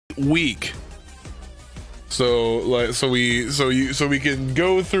week. So we can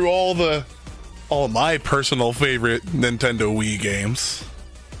go through all of my personal favorite Nintendo Wii games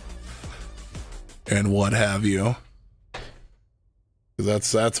and what have you.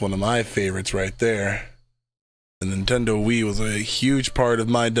 That's one of my favorites right there. The Nintendo Wii was a huge part of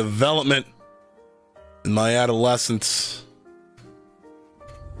my development in my adolescence.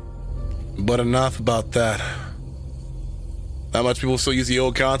 But enough about that. Not much people still use the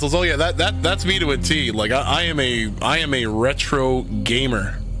old consoles. Oh yeah, that's me to a T. Like I am a retro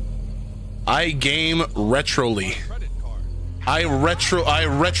gamer. I game retroly. I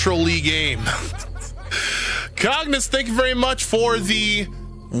retroly game. Cognis, thank you very much for the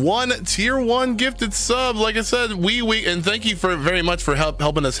tier 1 gifted sub. Like I said, we and thank you very much for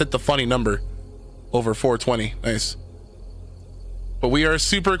helping us hit the funny number over 420. Nice. But we are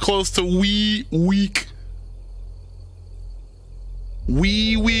super close to Wii Week.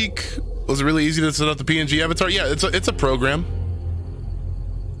 Wii Week. Was it really easy to set up the PNG avatar? Yeah, it's a program.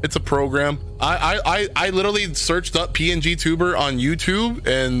 It's a program. I literally searched up PNG Tuber on YouTube,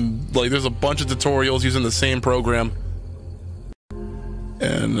 and like there's a bunch of tutorials using the same program.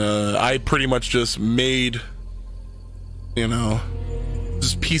 And I pretty much just made, you know,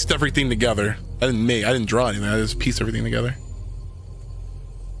 just pieced everything together. I didn't draw anything. I just pieced everything together.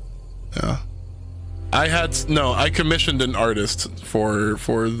 Yeah. I commissioned an artist for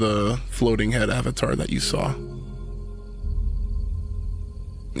the floating head avatar that you saw.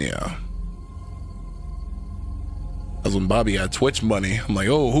 Yeah. That's when Bobby had Twitch money. I'm like,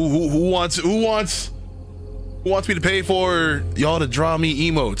 oh, who wants me to pay for y'all to draw me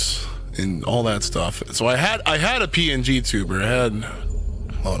emotes and all that stuff? So I had a PNG tuber.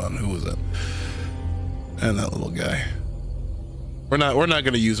 Hold on, who was it? And that little guy. We're not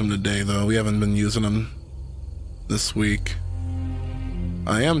gonna use him today though. We haven't been using him this week.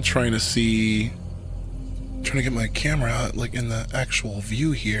 I am trying to get my camera out like in the actual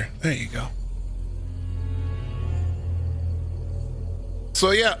view here. There you go.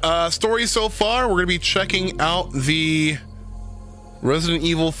 So yeah, story so far, we're gonna be checking out the Resident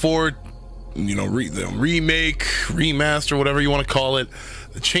Evil 4, you know, the remake, remaster, whatever you want to call it.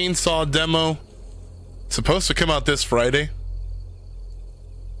 The chainsaw demo. It's supposed to come out this Friday.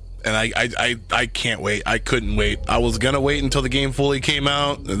 And I can't wait. I couldn't wait. I was gonna wait until the game fully came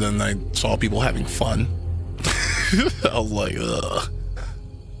out, and then I saw people having fun. I was like, ugh.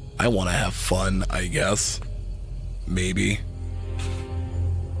 I want to have fun, I guess. Maybe.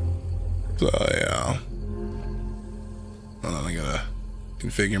 So yeah. Hold on, I gotta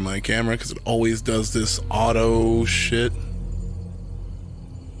configure my camera because it always does this auto shit.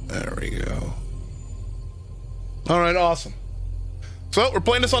 There we go. All right, awesome. So we're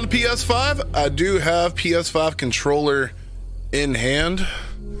playing this on the PS5. I do have PS5 controller in hand.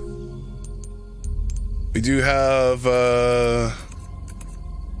 We do have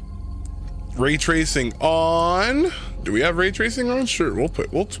ray tracing on. Do we have ray tracing on? Sure,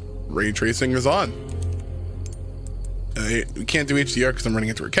 ray tracing is on. We can't do HDR because I'm running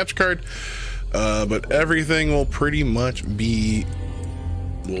into a capture card, but everything will pretty much be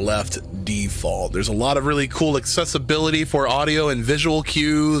left default. There's a lot of really cool accessibility for audio and visual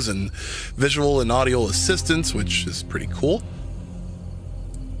cues and visual and audio assistance, which is pretty cool.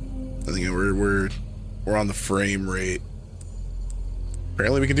 I think we're on the frame rate.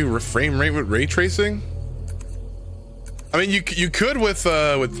 Apparently we can do frame rate with ray tracing. I mean, you could with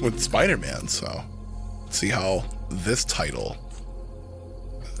Spider-Man. So let's see how this title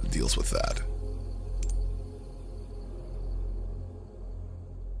deals with that.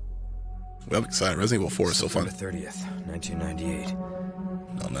 Well, I'm excited. Resident Evil 4 is so fun. September 30th, 1998.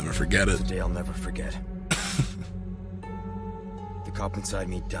 I'll never forget it. It's a day I'll never forget. The cop inside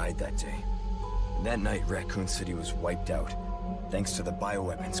me died that day. And that night, Raccoon City was wiped out, thanks to the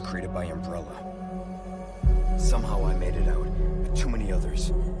bioweapons created by Umbrella. Somehow I made it out, but too many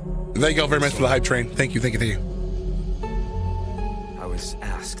others. Thank you all very much for the hype train. Thank you. I was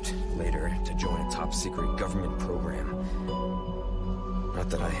asked later to join a top secret government program. Not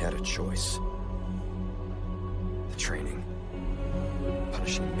that I had a choice. The training,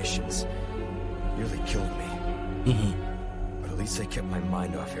 punishing missions, nearly killed me. But at least they kept my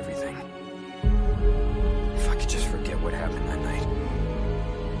mind off everything. If I could just forget what happened that night.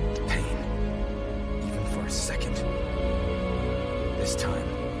 The pain, even for a second. This time,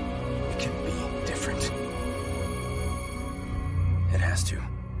 it can be different. It has to.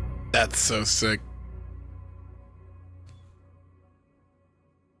 That's so sick.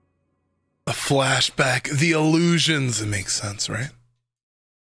 A flashback, the illusions. It makes sense, right?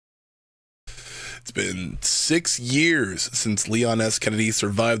 It's been 6 years since Leon S. Kennedy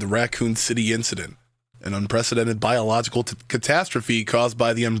survived the Raccoon City incident, an unprecedented biological catastrophe caused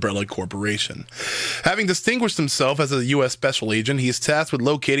by the Umbrella Corporation. Having distinguished himself as a U.S. special agent, he is tasked with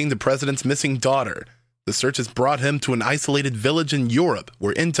locating the president's missing daughter. The search has brought him to an isolated village in Europe,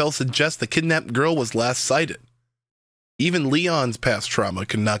 where intel suggests the kidnapped girl was last sighted. Even Leon's past trauma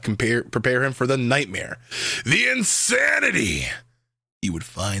could not prepare him for the nightmare, the insanity he would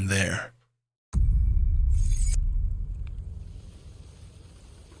find there.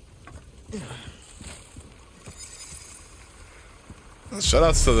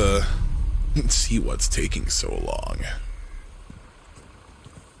 Shoutouts to the... Let's see what's taking so long.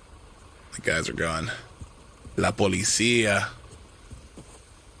 The guys are gone. La policía.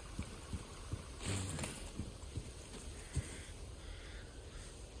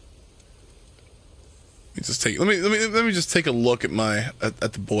 Let me just take a look at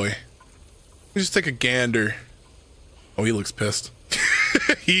at the boy. Let me just take a gander. Oh, he looks pissed.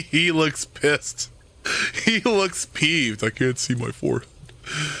 he looks pissed. He looks peeved. I can't see my forehead.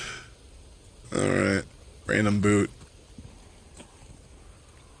 Alright. Random boot.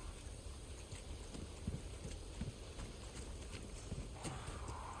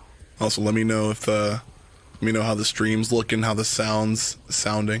 Also, let me know if let me know how the stream's looking, how the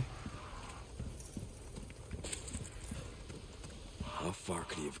sounding. How far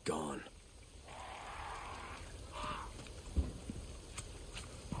could he have gone?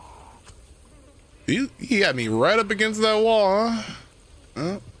 He got me right up against that wall, huh?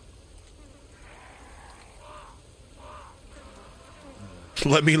 Oh.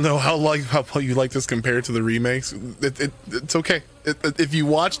 Let me know how you like this compared to the remakes. It's okay. If you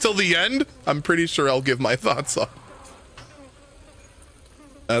watch till the end, I'm pretty sure I'll give my thoughts on.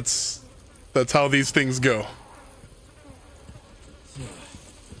 That's how these things go.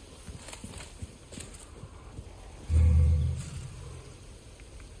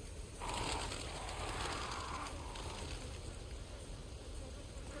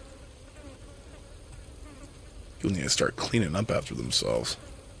 People need to start cleaning up after themselves.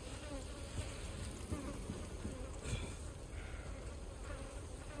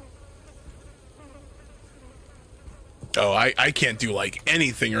 Oh, I can't do like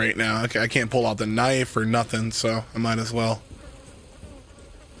anything right now. Okay, I can't pull out the knife or nothing, so I might as well.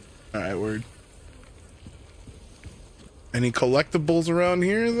 Alright, word. Any collectibles around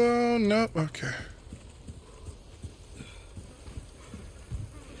here though? Nope, okay.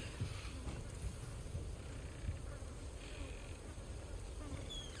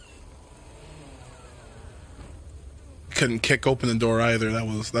 Couldn't kick open the door either. That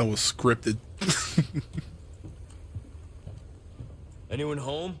was scripted. Anyone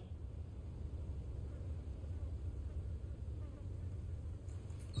home?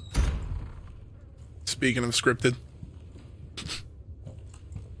 Speaking of scripted.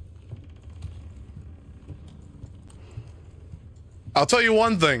 I'll tell you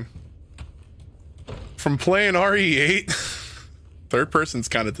one thing. From playing RE8, third person's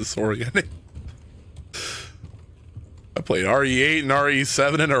kind of disorienting. I played RE8 and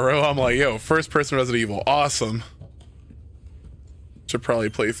RE7 in a row. I'm like, yo, first person Resident Evil, awesome. Should probably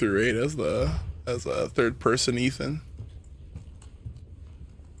play through 8 as a third person Ethan.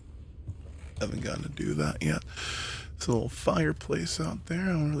 Haven't gotten to do that yet. There's a little fireplace out there. I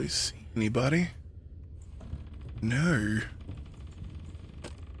don't really see anybody. No.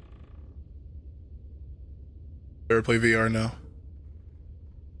 Ever play VR? No.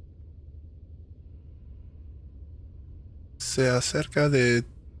 Se acerca de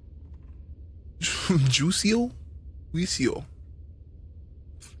Juicio? Juicio.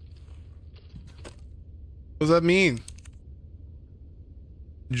 What does that mean?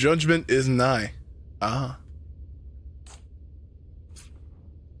 Judgment is nigh. Ah.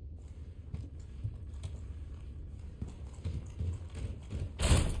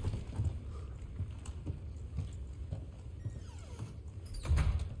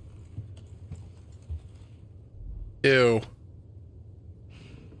 Ew.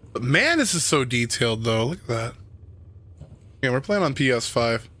 But man, this is so detailed though. Look at that. Yeah, we're playing on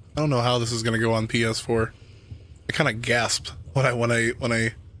PS5. I don't know how this is gonna go on PS4. I kind of gasped when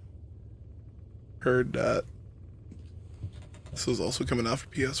I heard that this was also coming out for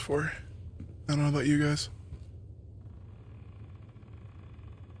PS4. I don't know about you guys.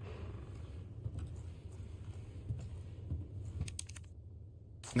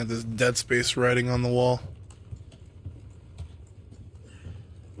 Got this Dead Space writing on the wall.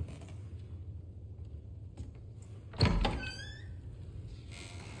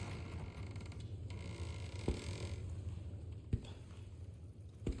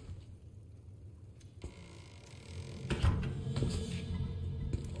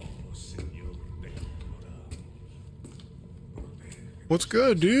 What's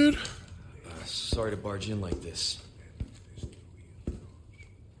good, dude? Sorry to barge in like this.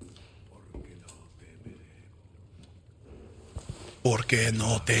 Porque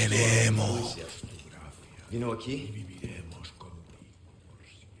no tenemos. You know a key?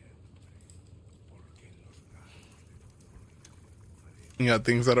 You got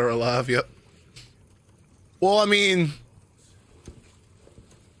things that are alive, yep. Well, I mean,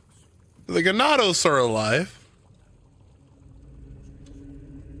 the Ganados are alive.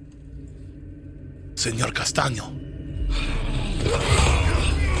 Señor Castaño.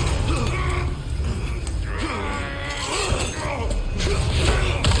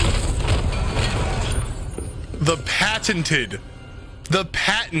 The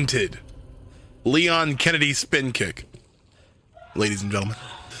patented Leon Kennedy spin kick, ladies and gentlemen.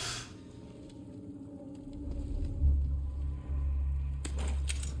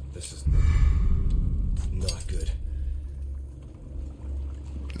 This is not good.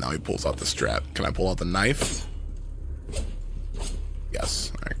 Now he pulls out the strap. Can I pull out the knife?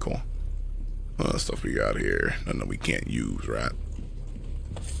 Yes. All right, cool. What other stuff we got here? Nothing that we can't use, right?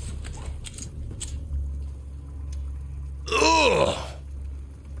 Ugh.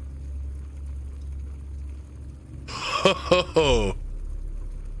 Oh.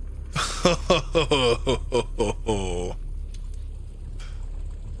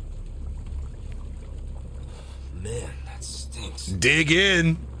 Man, that stinks. Dig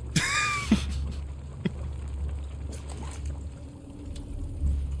in.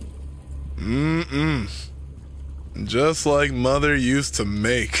 Just like mother used to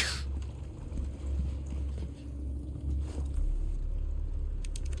make.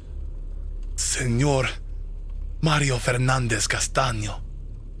 Señor Mario Fernandez Castaño.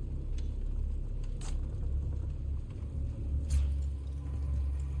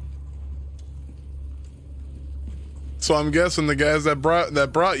 So I'm guessing the guys that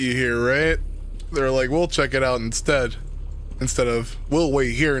brought you here, right? They're like, we'll check it out instead of we'll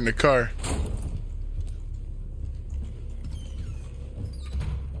wait here in the car.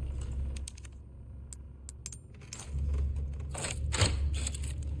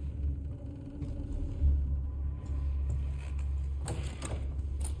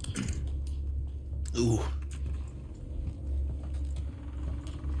 Ooh.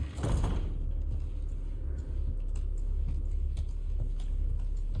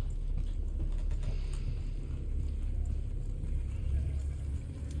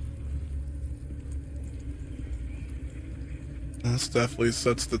 This definitely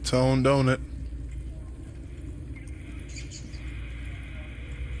sets the tone, don't it?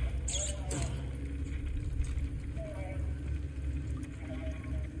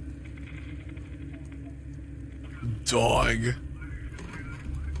 Dog.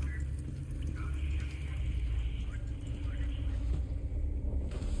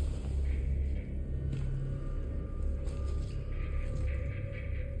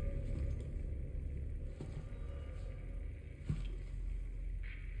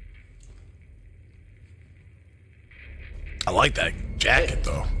 I like that jacket,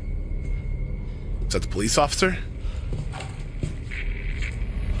 though. Is that the police officer?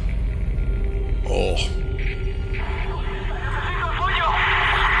 Oh.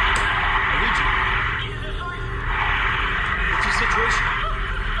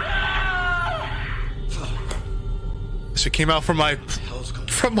 Shit came out from my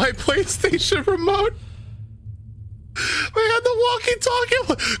PlayStation remote. We had the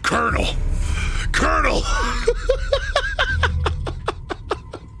walkie-talkie. Colonel.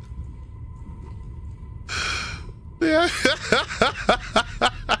 Yeah.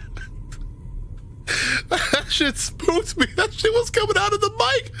 That shit spooked me. That shit was coming out of the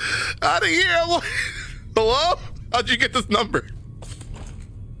mic. Out of here. I'm like, hello? How'd you get this number?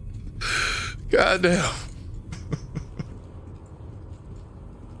 Goddamn.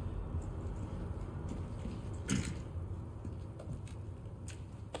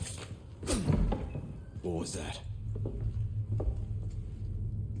 What was that?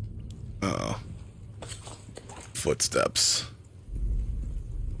 Uh-oh. Footsteps.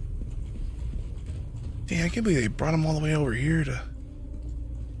 Dang, I can't believe they brought him all the way over here to...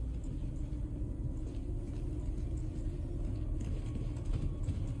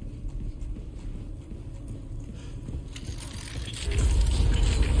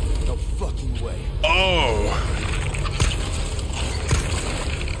 No fucking way. Oh!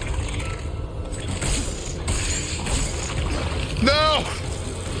 No!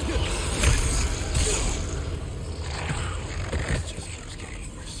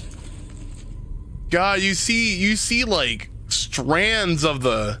 God, you see like strands of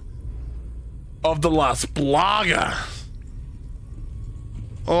the Las Plagas.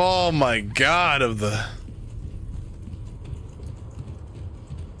 Oh my god, of the...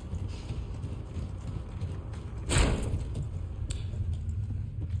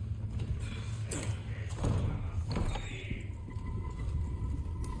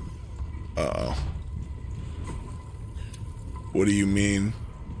 Uh-oh. What do you mean?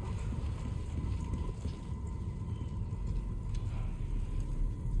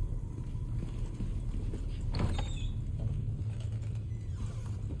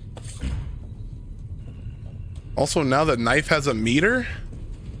 Also, now that knife has a meter?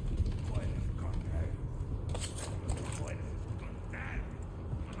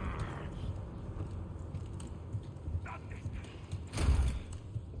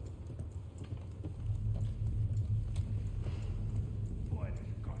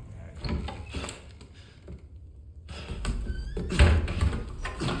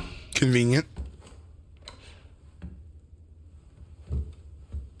 Convenient.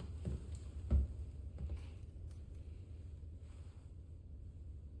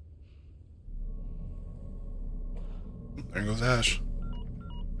 There goes Ash.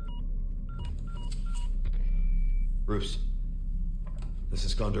 Bruce, this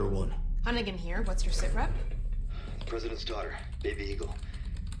is Condor 1. Hunnigan here. What's your sit rep? The President's daughter, Baby Eagle.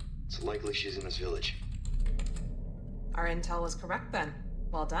 It's likely she's in this village. Our intel was correct then.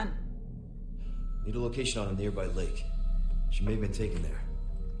 Well done. Need a location on a nearby lake. She may have been taken there.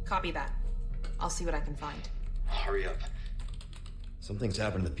 Copy that. I'll see what I can find. Hurry up. Something's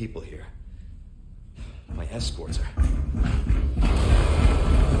happened to the people here. My escorts are...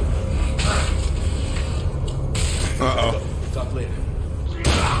 Uh-oh. Talk later.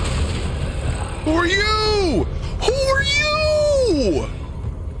 Who are you? Who are you?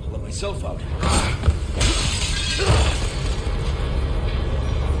 I'll let myself out.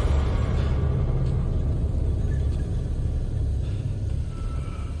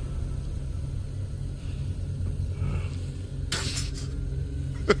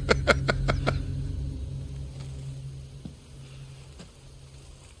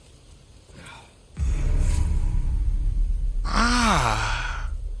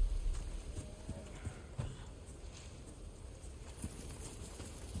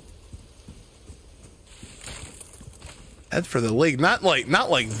 Head for the lake, not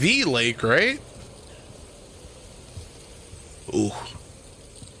like the lake, right? Ooh,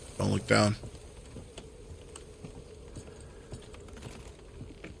 don't look down.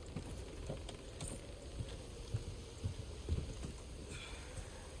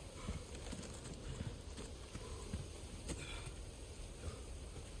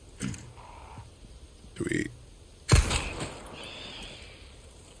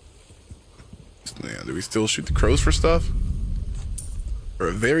 Do we still shoot the crows for stuff? For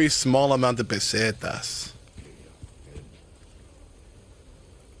a very small amount of pesetas.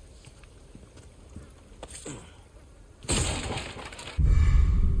 It's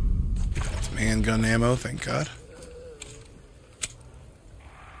handgun ammo, thank God.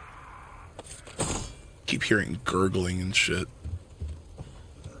 Keep hearing gurgling and shit.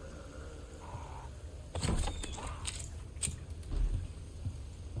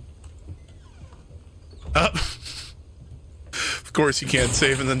 Up. Of course you can't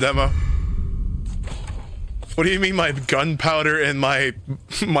save in the demo. What do you mean my gunpowder and my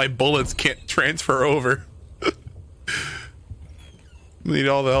bullets can't transfer over? Need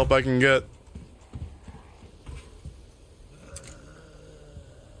all the help I can get.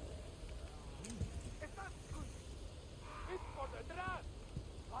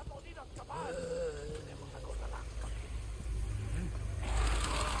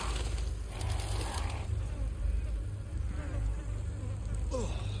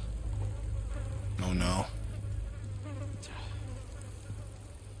 Oh no.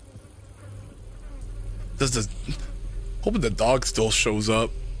 Does the... Hoping the dog still shows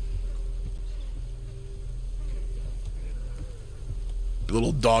up.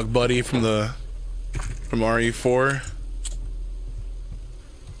 Little dog buddy from RE4.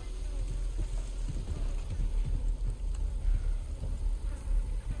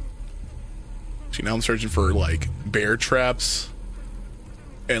 See, now I'm searching for like bear traps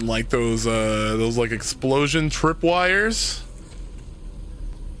and like those like explosion tripwires.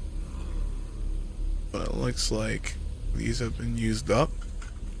 But it looks like these have been used up.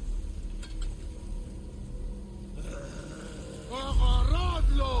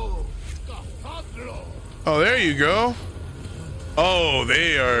 Oh, there you go. Oh,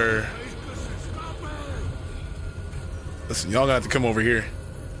 they are... Listen, y'all gonna have to come over here.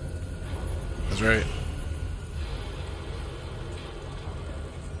 That's right.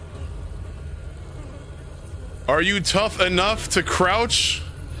 Are you tough enough to crouch?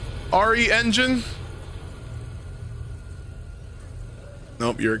 RE engine?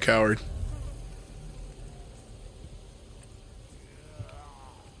 Nope, you're a coward.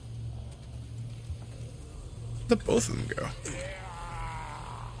 Where'd both of them go?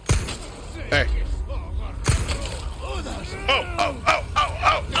 Hey. Oh.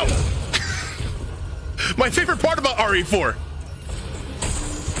 My favorite part about RE4.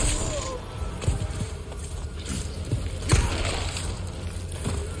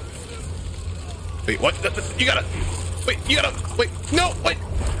 Wait, what? You gotta wait, no, wait.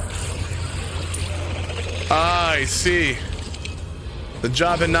 Ah, I see. The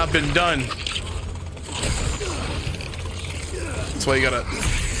job had not been done. That's why you gotta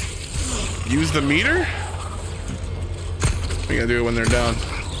use the meter? You gotta do it when they're down.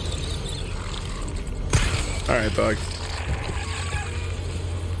 Alright, dog.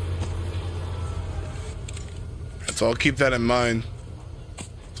 So I'll keep that in mind.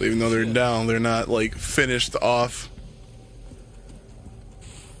 So even though they're down, they're not like finished off.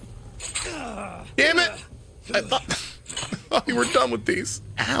 Damn it! I thought we were done with these.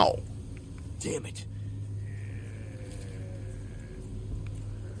 Ow. Damn it.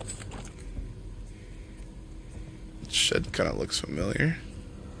 Shed kind of looks familiar.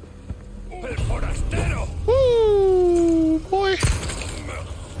 Woo, boy.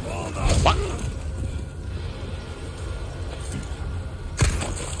 What?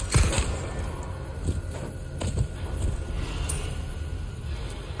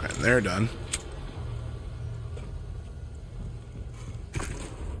 All right, they're done.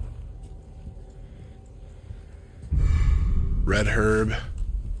 Red herb.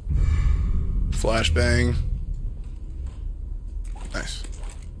 Flashbang. Nice.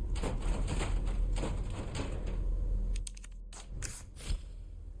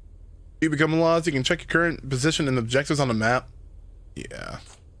 You become lost, you can check your current position and objectives on the map. Yeah.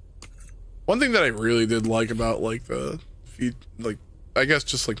 One thing that I really did like about like the like I guess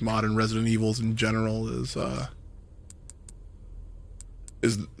just like modern Resident Evils in general is the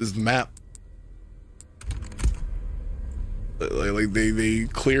map. Like they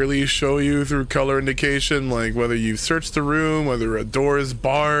clearly show you through color indication, like whether you've searched the room, whether a door is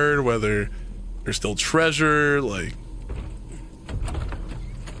barred, whether there's still treasure, like.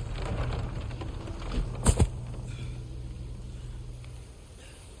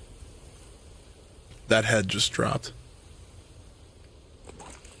 That head just dropped.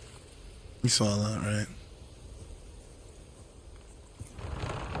 You saw that, right?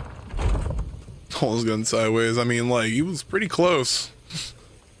 Almost gone sideways. I mean, like, he was pretty close.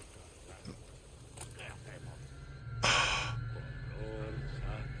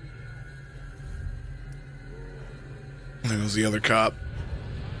 There goes the other cop.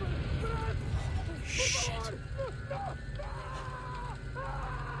 Shit.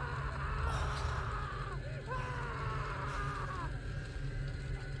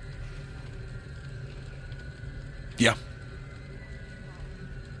 Yeah.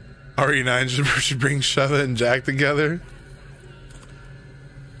 RE9 should bring Sheva and Jack together.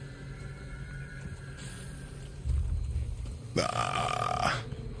 Nah.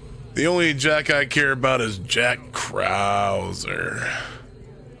 The only Jack I care about is Jack Krauser.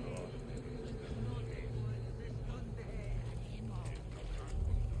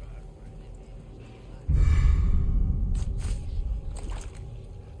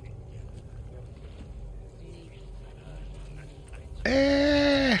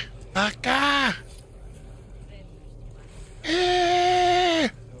 Acá.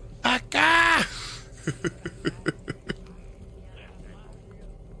 Acá.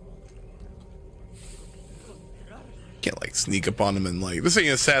 Can't like sneak up on him and like this ain't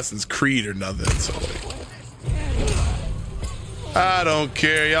Assassin's Creed or nothing, so like I don't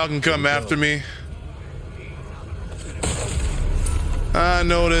care, y'all can come after me. I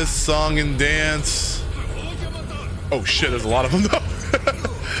know this song and dance. Oh shit, there's a lot of them though.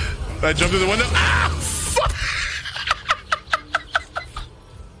 I jumped through the window. Ah, fuck!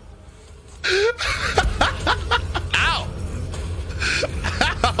 Ow!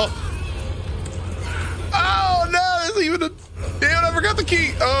 Ow! Oh no! There's even a. Damn! I forgot the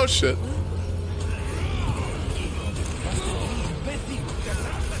key. Oh shit!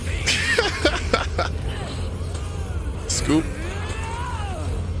 Scoop.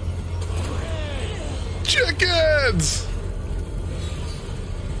 Chickens!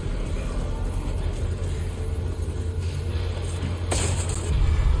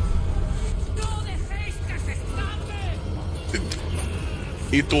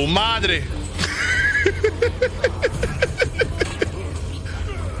 Y tu madre.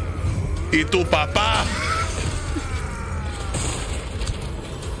 Y tu papá.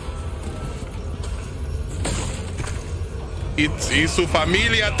 Y su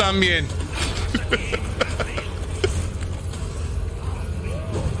familia también.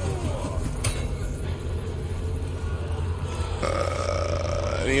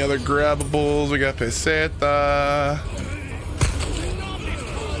 Any other grabbables? We got peseta.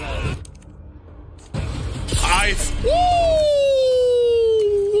 Woo!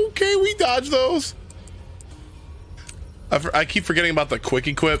 Okay, we dodge those. I keep forgetting about the quick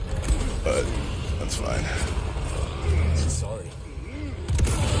equip, but that's fine. Sorry.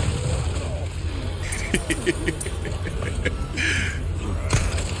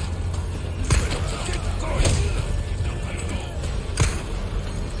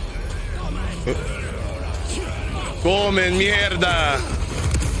 Comen mierda.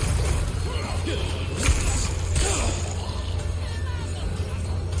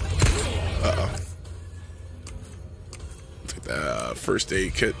 Uh-oh. Take that first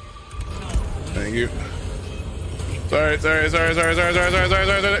aid kit. Thank you. Sorry.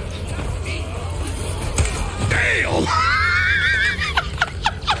 Damn!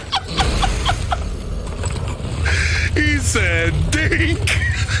 He said dink.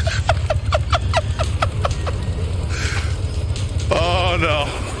 Oh no.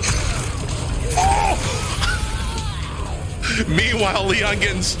 Oh! Meanwhile, Leon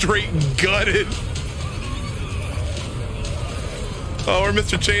getting straight gutted. Oh, where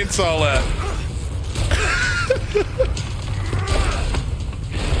Mr. Chainsaw at?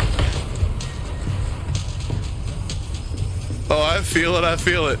 Oh, I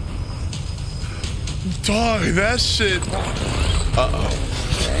feel it. Dog, that shit. Uh-oh.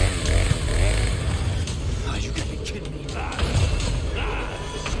 Oh, you gotta be kidding me.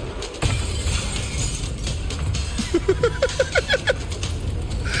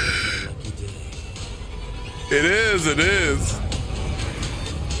 It is.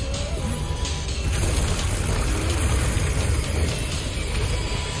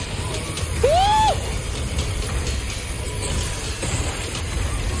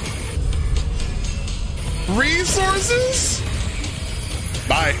 Resources?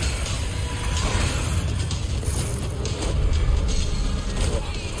 Bye.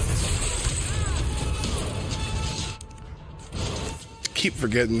 Keep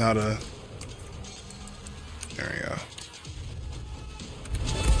forgetting how to. There we go.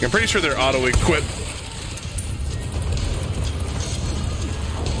 I'm pretty sure they're auto-equipped.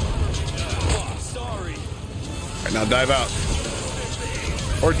 Sorry. All right, now dive out.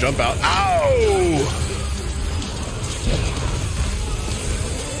 Or jump out. Ow!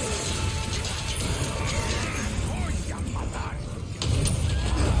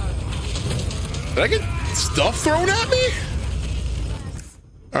 Did I get stuff thrown at me?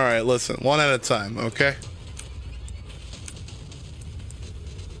 All right, listen, one at a time, okay?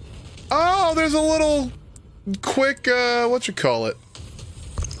 Oh, there's a little quick, what you call it?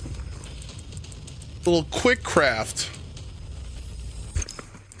 Little quick craft.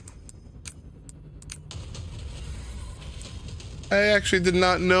 I actually did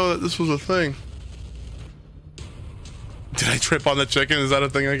not know that this was a thing. Did I trip on the chicken? Is that a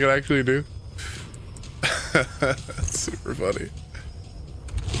thing I could actually do? That's super funny.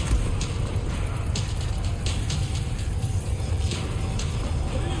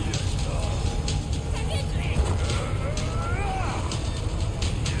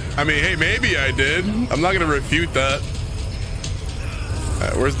 I mean, hey, maybe I did. I'm not gonna refute that. All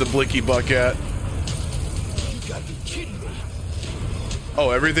right, where's the blicky buck at? You gotta be kidding me.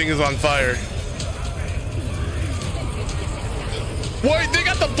 Oh, everything is on fire. Wait, they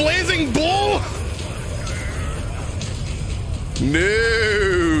got the blazing bull? No.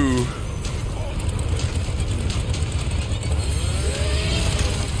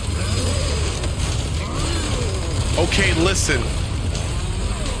 Okay, listen.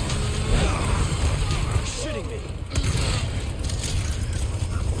 Shitting me.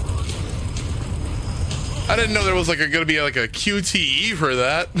 I didn't know there was gonna be like a QTE for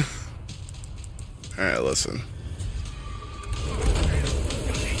that. All right, listen.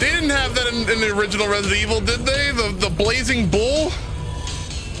 They didn't have that in the original Resident Evil, did they? The blazing bull?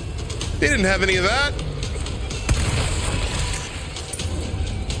 They didn't have any of that.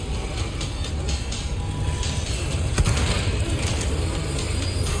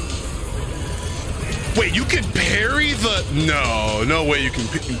 Wait, you can parry the... No way you can...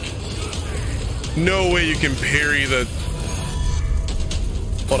 No way you can parry the...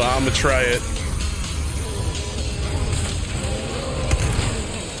 Hold on, I'm gonna try it.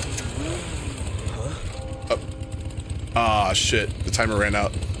 Ah, shit. The timer ran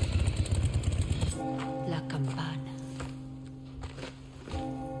out. La campana.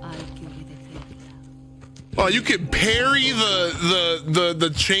 I'll give you the flauta. Oh, you can parry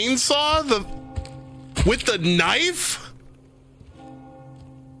the chainsaw with the knife?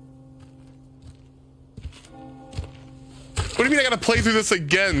 What do you mean I gotta play through this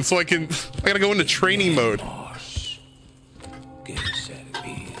again so I gotta go into training mode?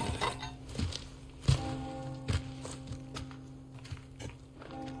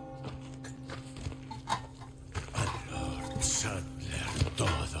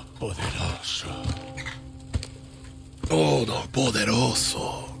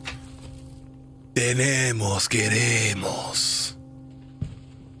 Todopoderoso. Queremos.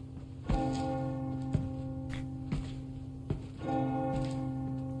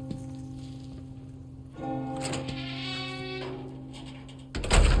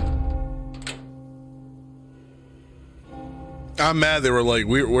 I'm mad they were like,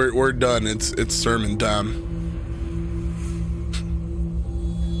 we're done. It's sermon time.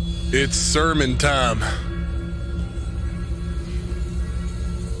 It's sermon time.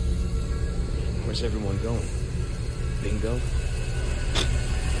 Where's everyone going? Bingo?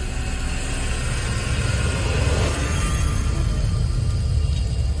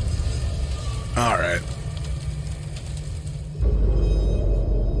 All right.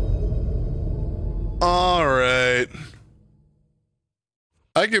 All right.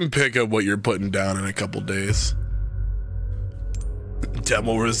 I can pick up what you're putting down in a couple days.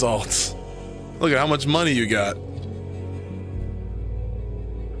 Demo results. Look at how much money you got.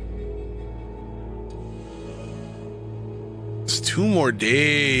 It's 2 more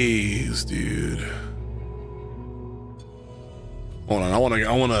days, dude. Hold on, I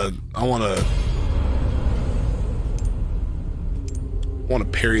wanna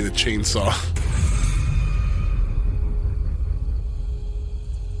parry the chainsaw.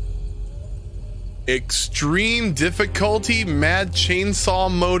 Extreme difficulty, mad chainsaw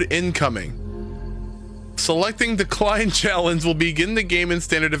mode incoming. Selecting decline challenge will begin the game in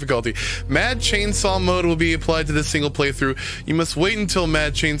standard difficulty. Mad chainsaw mode will be applied to this single playthrough. You must wait until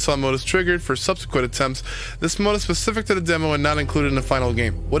mad chainsaw mode is triggered for subsequent attempts. This mode is specific to the demo and not included in the final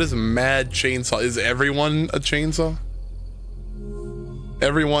game. What is mad chainsaw? Is everyone a chainsaw?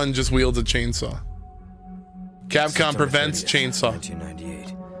 Everyone just wields a chainsaw. Capcom prevents chainsaw.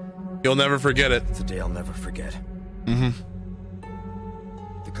 1998. You'll never forget it. It's a day I'll never forget. Mm-hmm.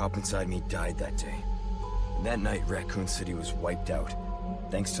 The cop inside me died that day. And that night, Raccoon City was wiped out,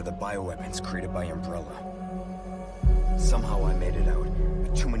 thanks to the bioweapons created by Umbrella. Somehow I made it out,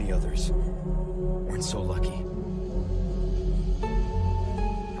 but too many others weren't so lucky.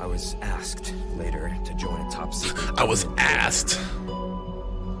 I was asked later to join a top secret. I was asked.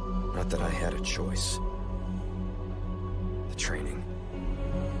 Not that I had a choice. The training,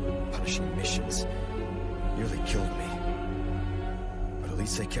 punishing missions, nearly killed me. But at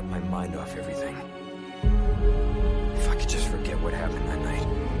least I kept my mind off everything. If I could just forget what happened that night.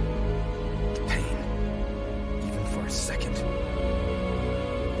 The pain. Even for a second.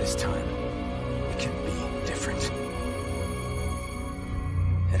 This time, it can be different.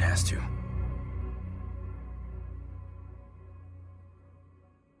 It has to.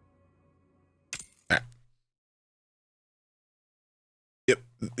 Yep.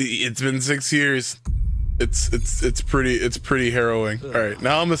 It's been 6 years. It's pretty harrowing. All right,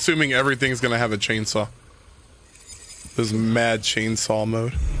 now I'm assuming everything's gonna have a chainsaw. This mad chainsaw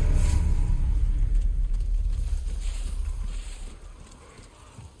mode.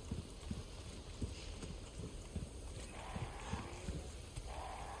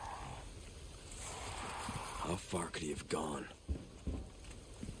 How far could he have gone?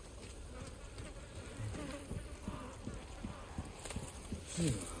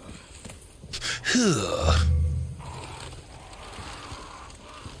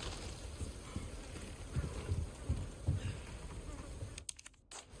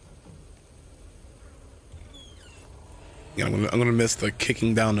 Yeah, I'm gonna miss the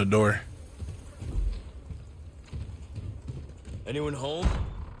kicking down the door. Anyone home?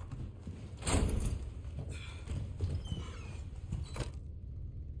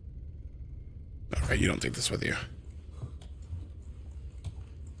 All right, you don't take this with you.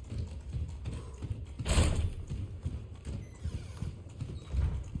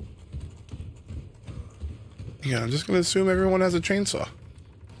 Yeah, I'm just gonna assume everyone has a chainsaw.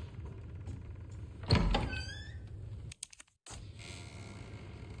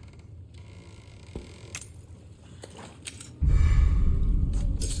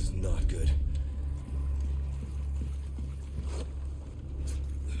 This is not good.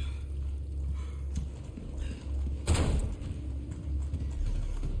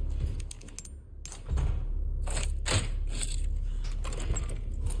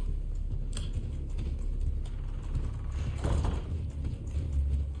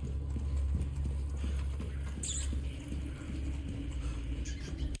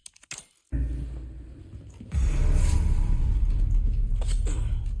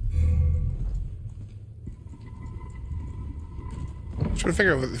 Trying to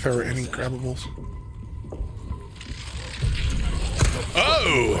figure out if there were any grabbables.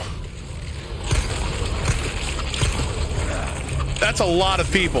 Oh! That's a lot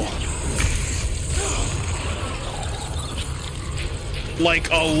of people. Like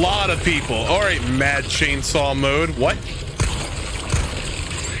a lot of people. All right, mad chainsaw mode. What?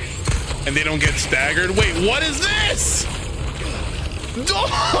 And they don't get staggered? Wait, what is this? Dog!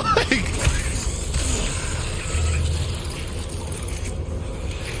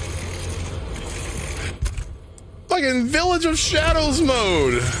 Fucking Village of Shadows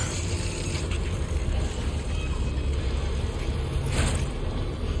mode.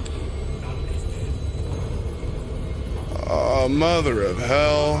 Oh, mother of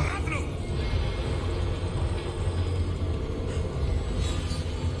hell.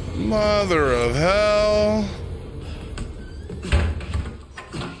 Mother of hell.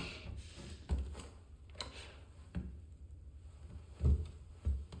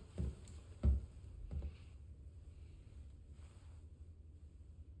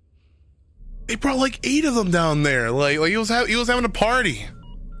 They brought like 8 of them down there. Like he was having a party.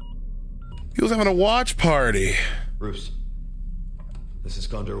 He was having a watch party. Bruce, this is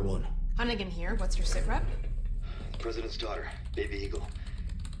Condor 1. Hunnigan here. What's your sit rep? The president's daughter, Baby Eagle.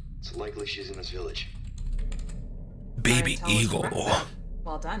 It's likely she's in this village. Baby Eagle.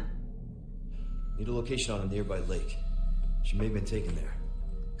 Well done. Need a location on a nearby lake. She may have been taken there.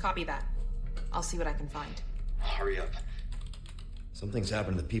 Copy that. I'll see what I can find. Hurry up. Something's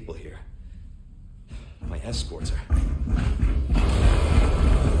happened to the people here. My escorts are...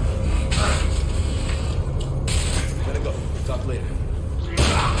 Gotta go. Talk later.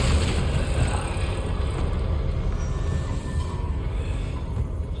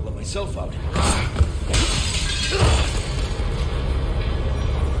 I'll let myself out.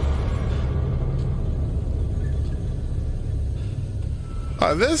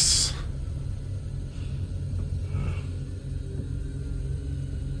 This...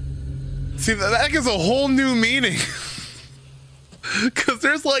 See, that gives a whole new meaning. Because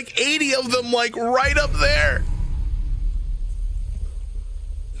there's like 80 of them like right up there.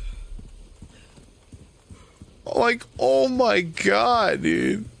 Like, oh my god,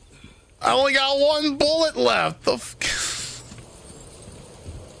 dude. I only got 1 bullet left. The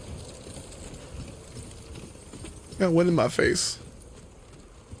got wind in my face.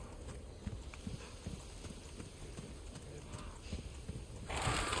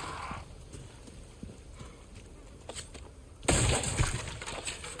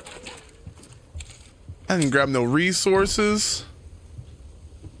 I didn't grab no resources.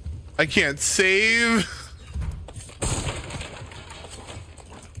 I can't save.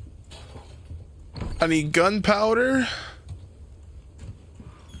 I need gunpowder.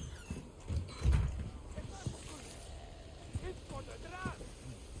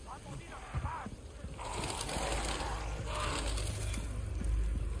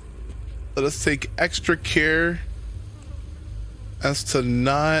 Let us take extra care as to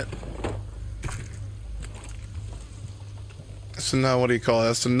not what do you call it?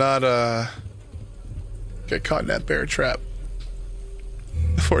 As to not get caught in that bear trap.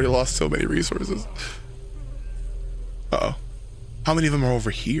 I've already lost so many resources. Uh-oh. How many of them are over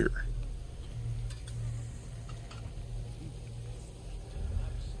here?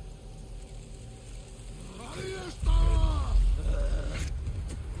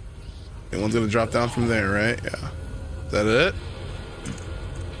 Okay, one's gonna drop down from there, right? Yeah. Is that it?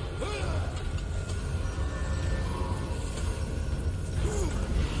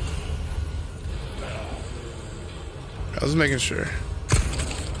 I was making sure.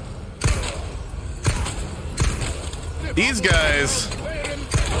 These guys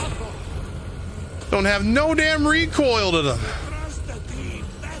don't have no damn recoil to them.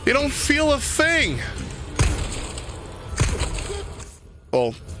 They don't feel a thing.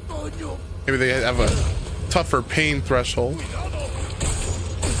 Well, maybe they have a tougher pain threshold.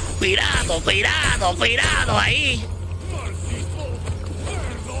 Cuidado, cuidado, cuidado ahí.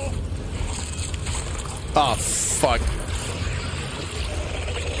 Oh, fuck.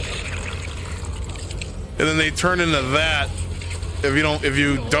 And then they turn into that if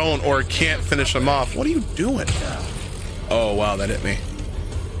you don't or can't finish them off. What are you doing? Oh wow, that hit me.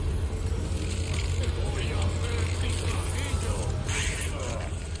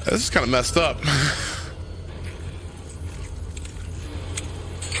 This is kind of messed up.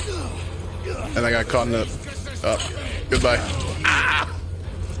 And I got caught in the goodbye. Ah!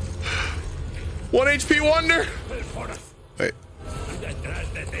 1 HP wonder. Wait.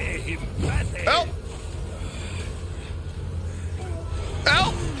 Help!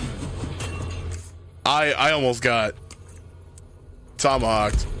 Help! I almost got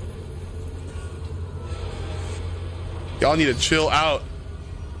tomahawked. Y'all need to chill out.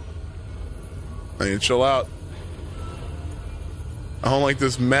 I need to chill out. I don't like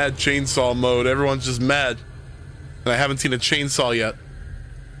this mad chainsaw mode. Everyone's just mad. And I haven't seen a chainsaw yet.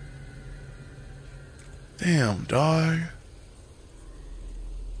 Damn, dog.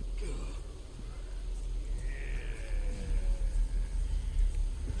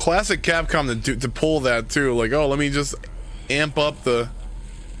 Classic Capcom to pull that too. Like, oh, let me just amp up the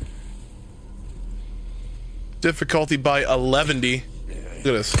difficulty by 11. Look at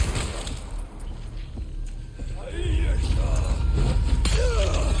this.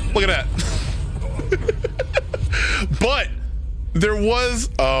 Look at that. But there was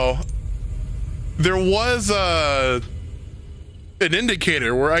an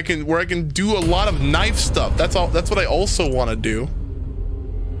indicator where I can do a lot of knife stuff. That's what I also want to do.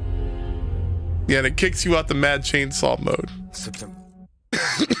 Yeah, and it kicks you out the mad chainsaw mode. September.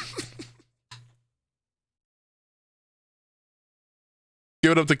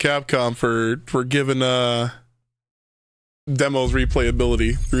 Give it up to Capcom for giving demos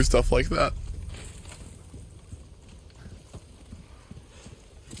replayability through stuff like that.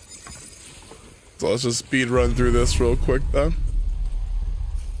 So let's just speed run through this real quick then.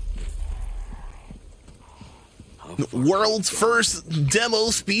 World's first demo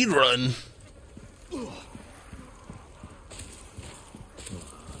speed run.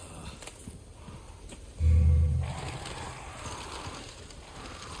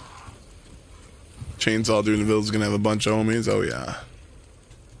 Chainsaw dude in the village is gonna have a bunch of homies. Oh yeah.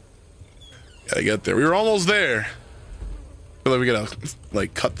 Gotta get there. We were almost there. I feel like we gotta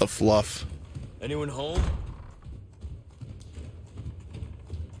like cut the fluff. Anyone home?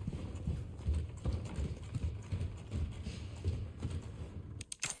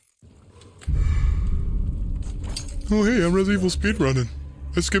 Oh hey, I'm Resident Evil speedrunning.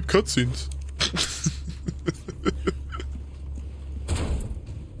 I skip cutscenes.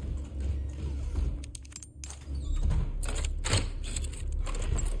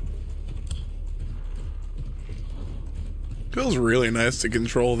 Feels really nice to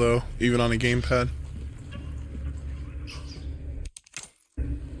control though, even on a gamepad.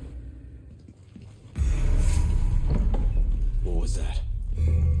 What was that?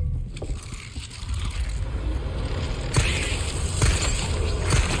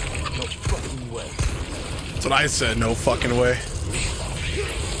 No fucking way. That's what I said, no fucking way.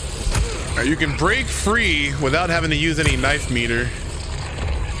 Alright, you can break free without having to use any knife meter.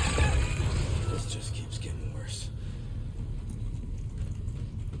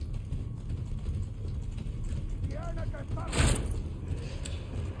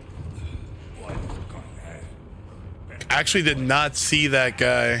 Actually did not see that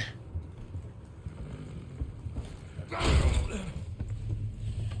guy.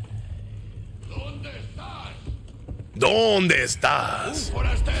 ¿Dónde estás?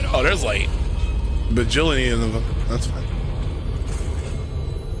 Oh, there's like bajillion of them. That's fine.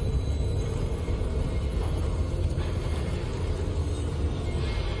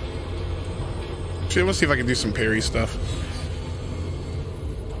 Actually, let's see if I can do some parry stuff.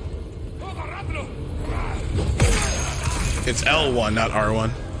 It's L1, not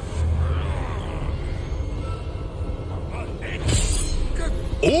R1.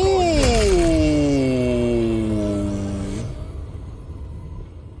 Ooh!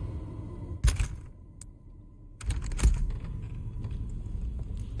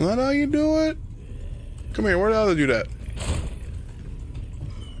 Not how you do it? Come here, where the hell did I do that?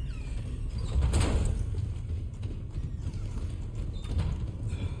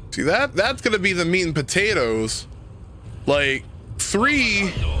 See, that's gonna be the meat and potatoes. Like 3,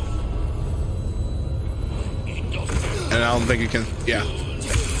 and I don't think you can. Yeah.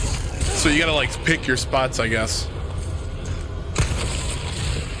 So you gotta like pick your spots, I guess.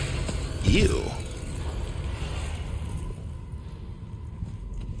 Ew.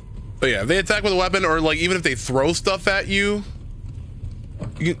 But yeah, if they attack with a weapon, or like even if they throw stuff at you,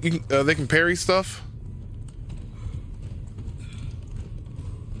 they can parry stuff.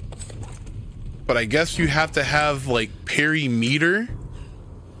 But I guess you have to have like parry meter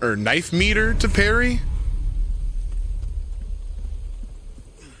or knife meter to parry.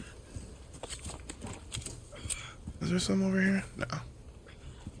 Is there some over here? No.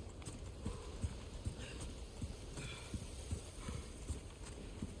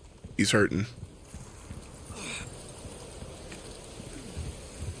 He's hurting.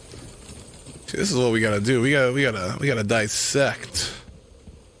 See, this is what we gotta do. We gotta dissect.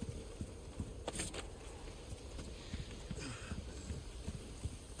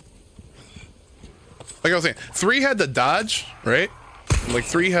 Like I was saying, 3 had the dodge, right? Like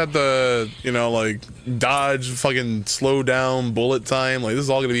 3 had the, you know, like dodge, fucking slow down, bullet time. Like this is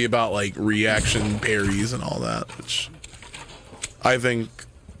all gonna be about like reaction parries and all that, which I think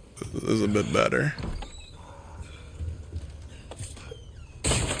is a bit better.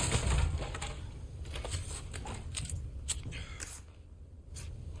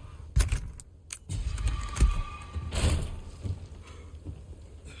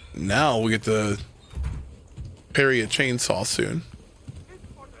 Now we get to parry a chainsaw soon.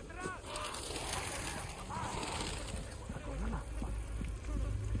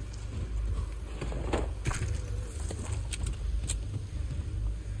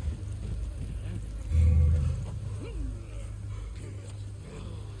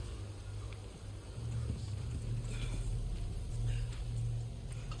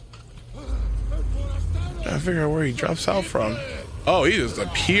 I figure out where he drops out from. Oh, he just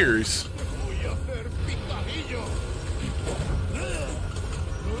appears.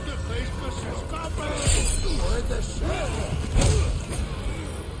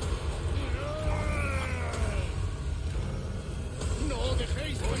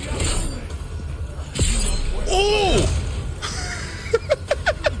 Oh!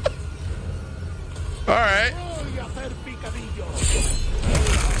 All right.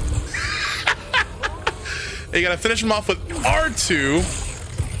 You gotta finish him off with R2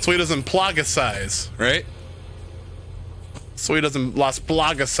 so he doesn't plagicize, right? So he doesn't Las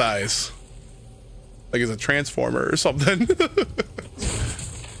Plagicize. Like he's a transformer or something.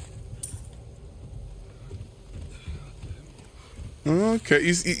 Okay,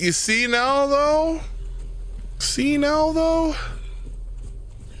 you see now though? See now though?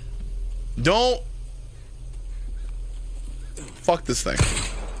 Don't fuck this thing.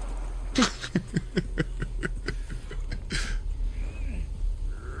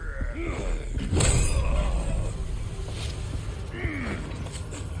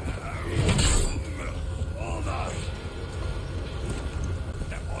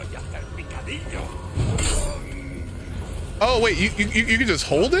 Oh wait, you can just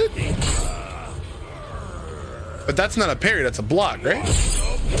hold it? But that's not a parry, that's a block, right?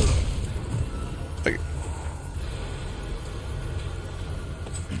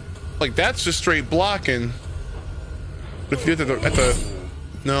 Like that's just straight blocking. But if you do it at the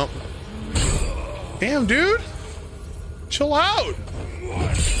no. Damn, dude. Chill out.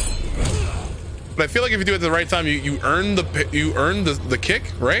 But I feel like if you do it at the right time, you earn the kick,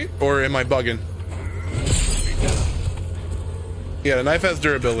 right? Or am I bugging? Yeah, the knife has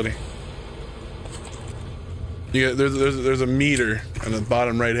durability. Yeah, there's a meter on the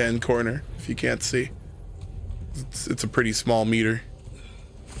bottom right hand corner if you can't see. It's a pretty small meter.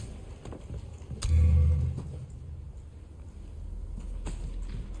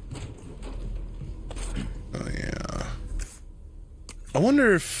 Oh yeah. I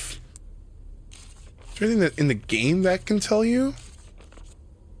wonder if is there anything that in the game that can tell you?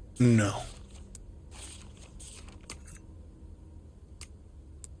 No.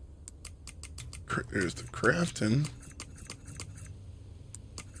 There's the crafting.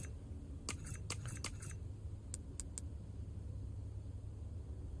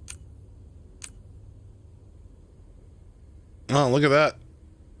 Oh, look at that.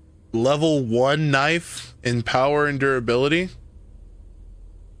 Level 1 knife in power and durability.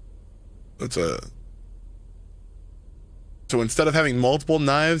 So instead of having multiple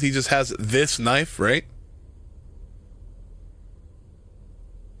knives, he just has this knife, right?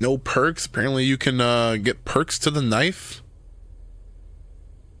 No perks. Apparently you can get perks to the knife.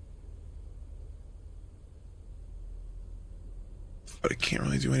 But I can't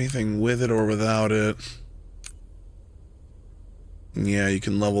really do anything with it or without it. Yeah, you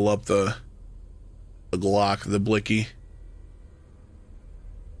can level up the Glock, the blicky.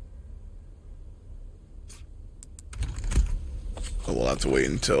 But we'll have to wait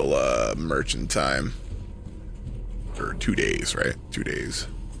until merchant time. For 2 days, right? 2 days.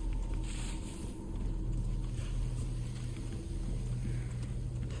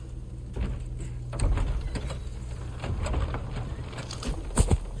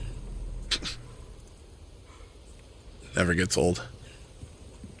 Never gets old.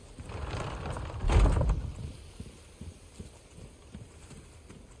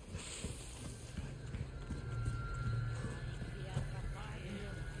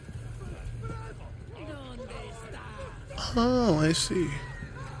 Oh, I see.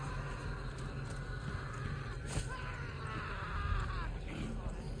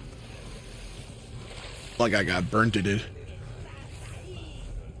 Like I got burnt to it.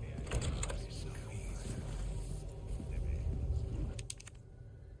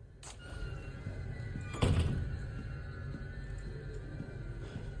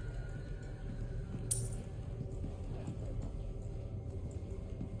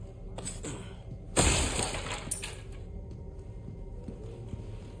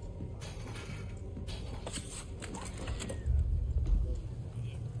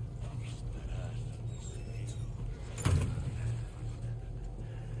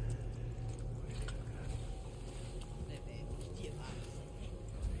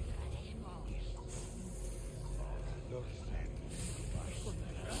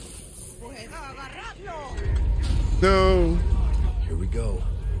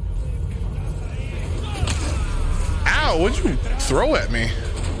 Ow, what'd you throw at me?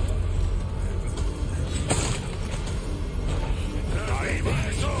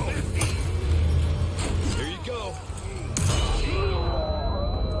 There you go.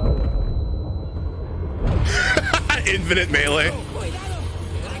 Infinite melee.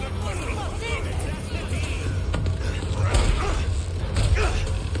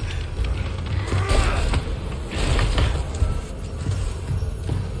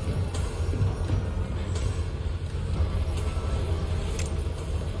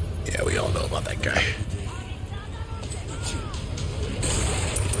 Yeah, we all know about that guy.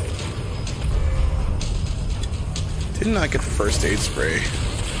 Did not get the first aid spray.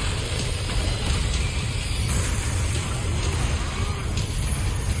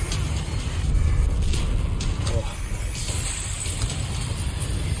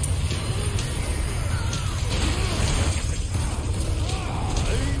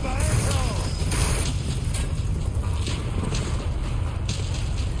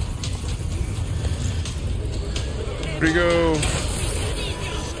 Here we go.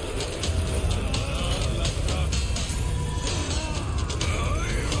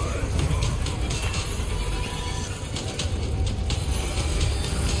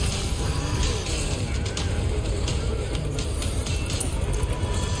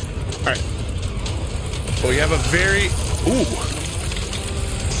 All right. So we have a very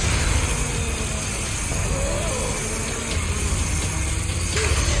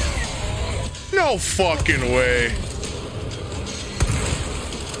no fucking way.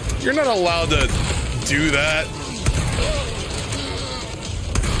 You're not allowed to do that.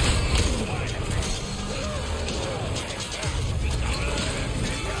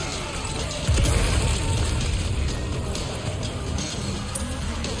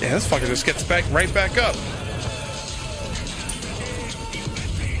 Yeah, this fucker just gets right back up.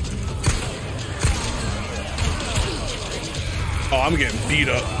 Oh, I'm getting beat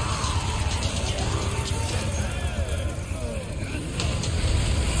up.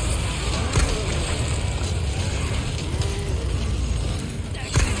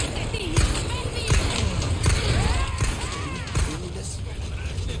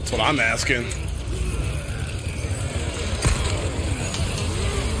 That's what I'm asking.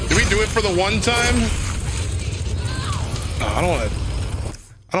 Did we do it for the one time? Oh, I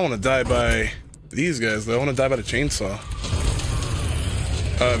don't want to die by these guys though. I want to die by the chainsaw.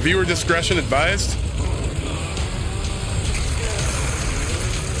 Viewer discretion advised.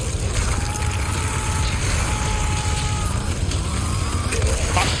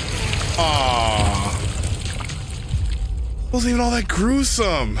 Ah. Wasn't even all that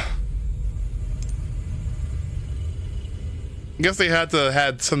gruesome. I guess they had to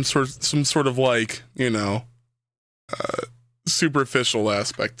had some sort of like, you know, superficial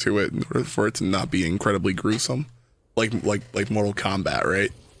aspect to it in order for it to not be incredibly gruesome. Like Mortal Kombat,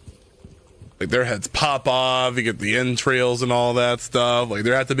 right? Like their heads pop off, you get the entrails and all that stuff. Like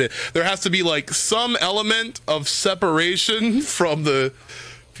there has to be like some element of separation from the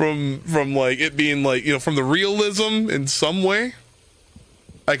from like it being like, you know, from the realism in some way.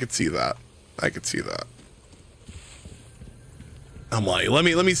 I could see that. I'm like, let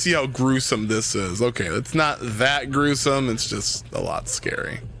me see how gruesome this is. Okay, it's not that gruesome, it's just a lot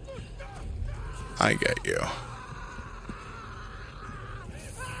scary. I get you.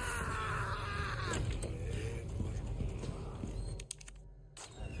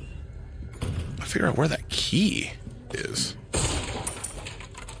 I figure out where that key is.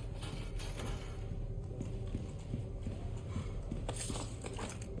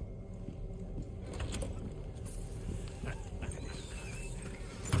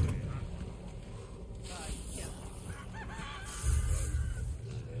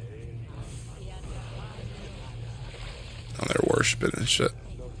 Oh, they're worshiping and shit.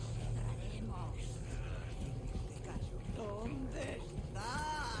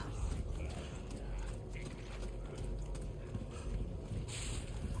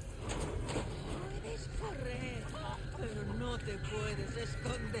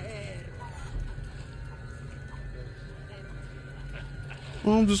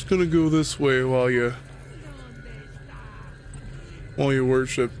 I'm just gonna go this way while you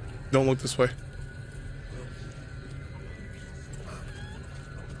worship. Don't look this way.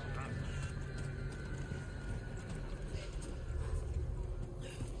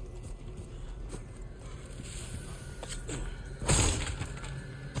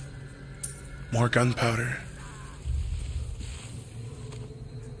 More gunpowder.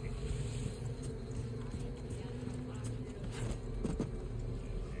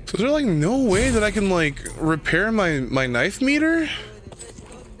 So is there like no way that I can like repair my knife meter?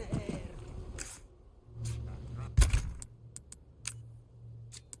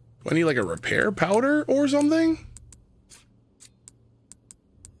 Do I need like a repair powder or something?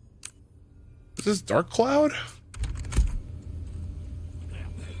 Is this Dark Cloud?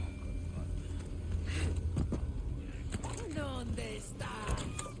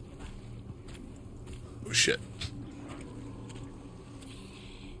 Oh shit.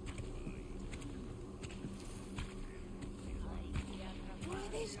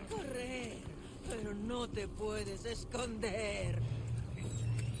 Puedes correr, pero no te puedes esconder.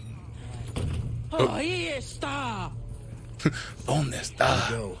 Ahí está. ¿Dónde está?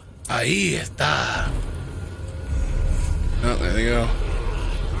 Ahí está. Oh, there they go.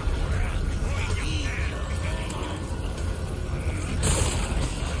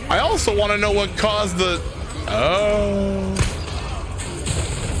 I also want to know what caused the... Oh.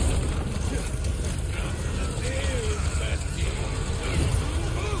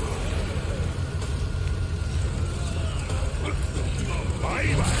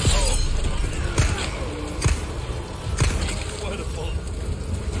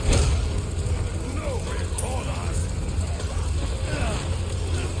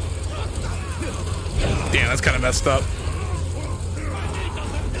 Damn, that's kind of messed up.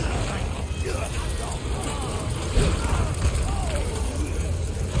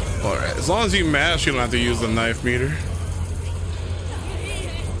 Alright, as long as you mash, you don't have to use the knife meter.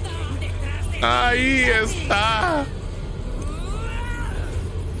 Ahí está.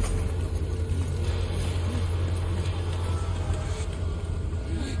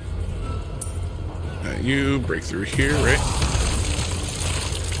 You break through here, right?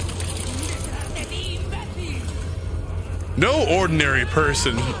 No ordinary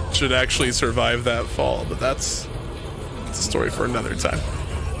person should actually survive that fall, but that's a story for another time.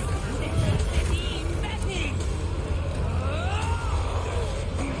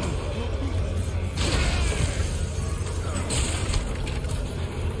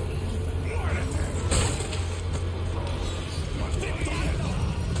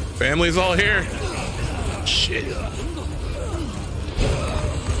 Family's all here. Shit.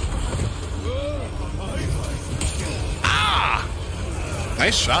 Ah!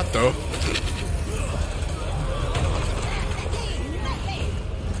 Nice shot, though.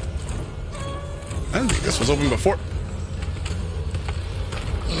 I didn't think this was open before.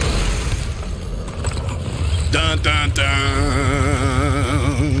 Dun dun dun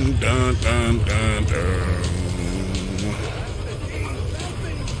dun dun dun dun.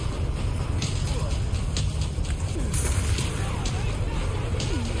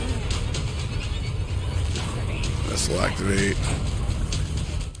 This will activate.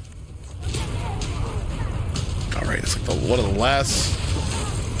 All right, it's like one of the last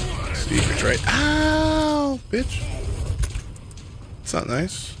secrets, right? Ow, bitch! It's not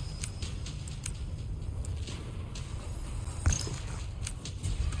nice.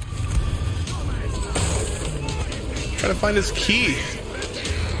 Try to find his key.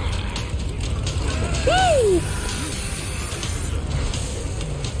 Woo!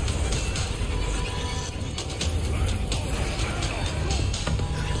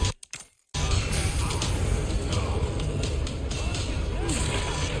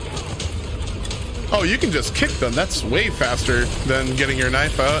 Oh, you can just kick them. That's way faster than getting your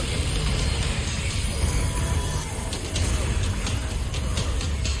knife out.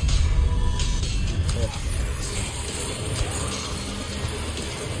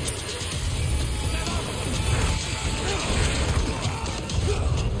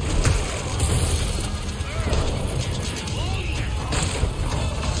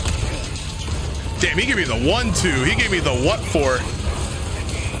 Damn, he gave me the 1-2. He gave me the what for.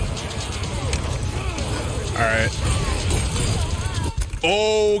 All right.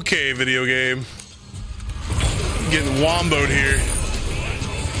 Okay, video game. Getting womboed here.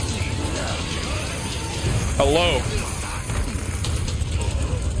 Hello.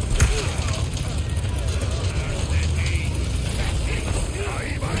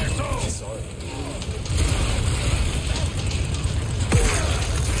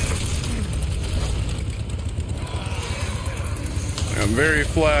 I'm very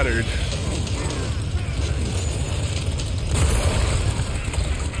flattered.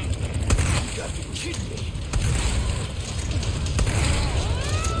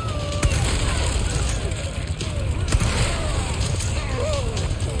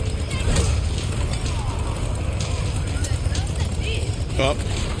 Up.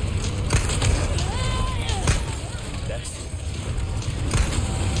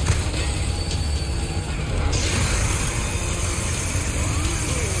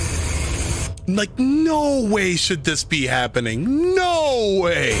 Like, no way should this be happening. No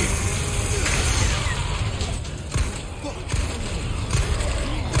way.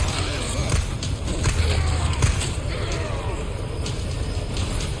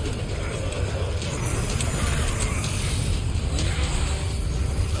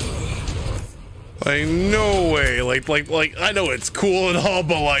 Like, no way. Like, I know it's cool and all,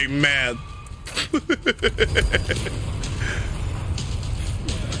 but like, man.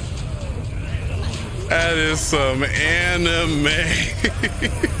 That is some anime.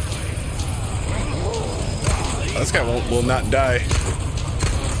 This guy will not die.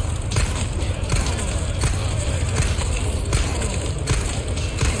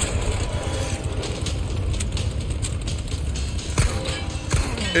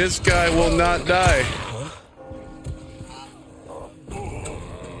 This guy will not die.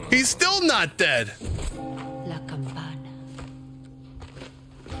 He's still not dead. La campana.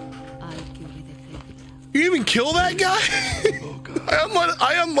 Hay que obedecerla. You even kill that guy?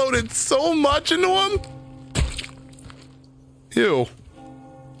 I unloaded so much into him. Ew.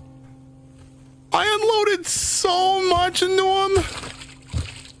 I unloaded so much into him.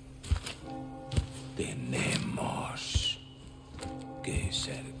 Tenemos que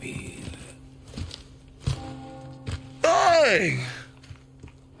servir. Dang.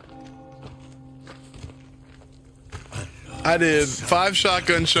 I did 5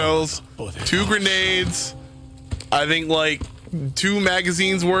 shotgun shells, 2 grenades, I think like 2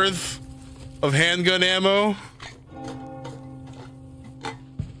 magazines worth of handgun ammo.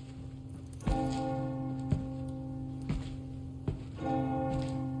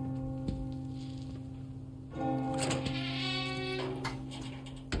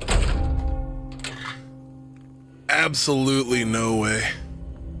 Absolutely no way.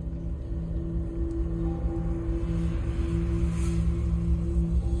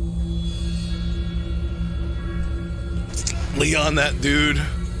 Leon, that dude.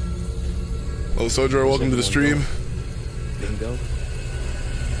 Oh, Sojourner, welcome to the stream. Bingo.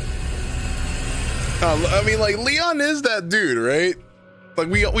 I mean, like, Leon is that dude, right? Like,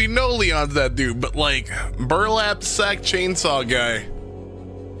 we know Leon's that dude, but like, burlap sack chainsaw guy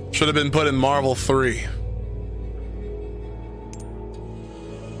should have been put in Marvel 3.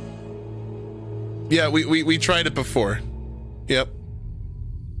 Yeah, we tried it before. Yep.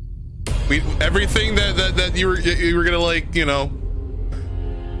 Everything that you were gonna, like, you know,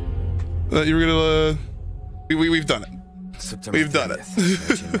 that you were gonna we've done it. September We've done it.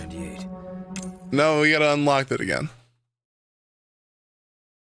 1998. No, we gotta unlock it again.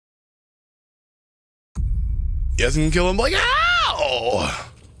 He doesn't kill him, like, ow!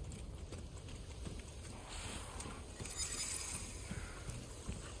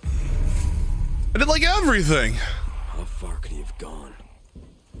 I did like everything. How far could he have gone?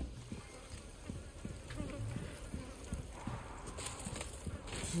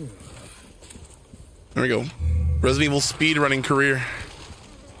 There we go. Resident Evil speedrunning career.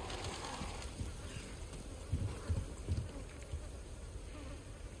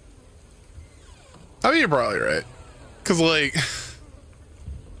 I mean, you're probably right. Cause like,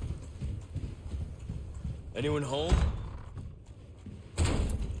 Anyone home?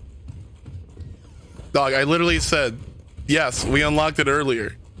 dog, I literally said, yes, we unlocked it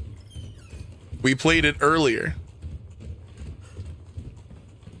earlier. We played it earlier.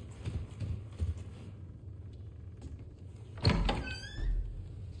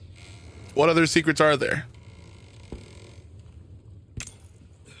 What other secrets are there?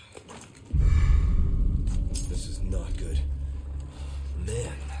 This is not good.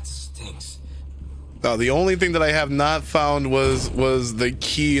 Man, that stinks. No, the only thing that I have not found was the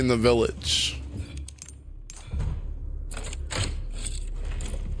key in the village.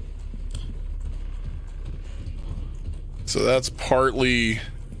 So that's partly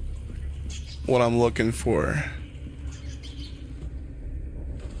what I'm looking for.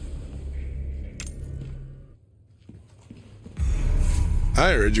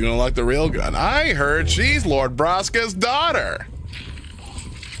 I heard you're gonna unlock the railgun. I heard she's Lord Braska's daughter.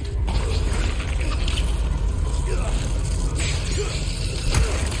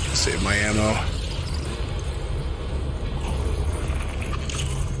 Save my ammo.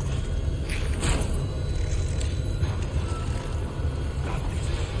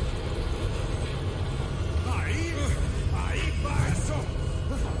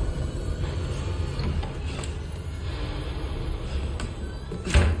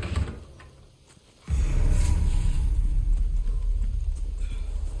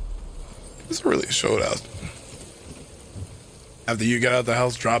 This really showed us. After you get out the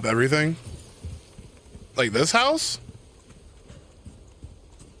house, drop everything? Like this house?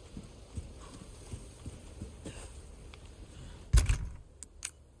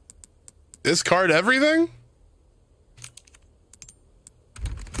 Discard everything?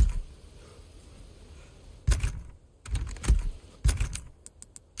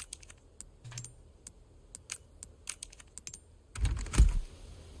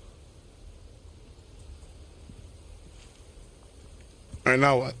 All right,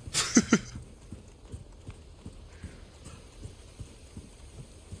 now what?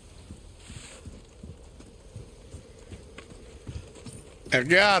 There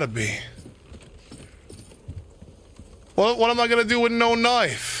gotta be. What am I gonna do with no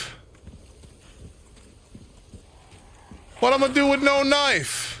knife? What am I gonna do with no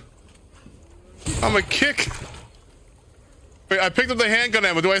knife? I'm a kick. Wait, I picked up the handgun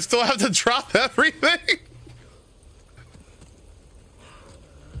ammo. Do I still have to drop everything?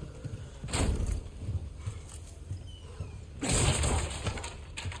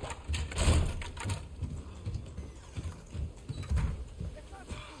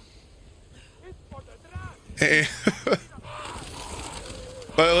 Hey.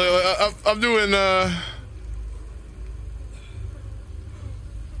 I'm doing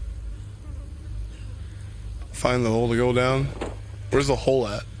find the hole to go down. Where's the hole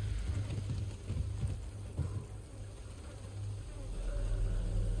at?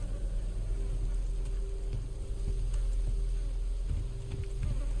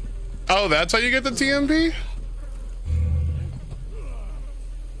 Oh, that's how you get the TMP?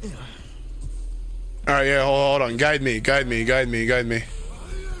 All right, yeah, hold on. Guide me.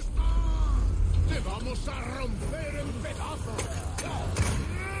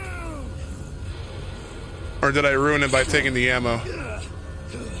 Or did I ruin it by taking the ammo?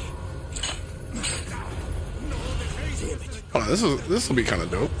 Oh, this will be kind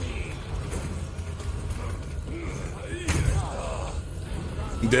of dope.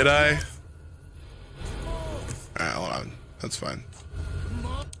 Did I? Alright, hold on. That's fine.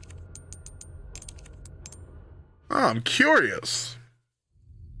 Oh, I'm curious.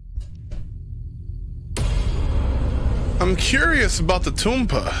 I'm curious about the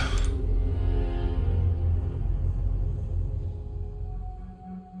Toompa.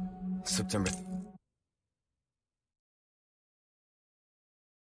 September.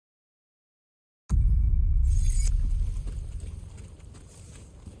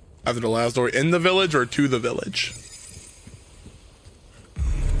 After the last door, in the village or to the village?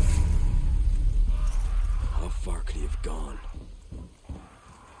 How far could he have gone?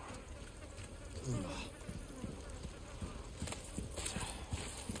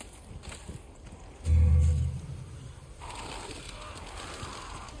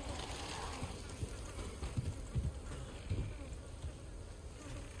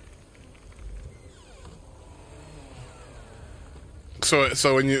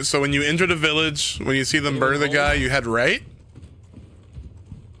 So when you enter the village, when you see them murder the guy, you head right?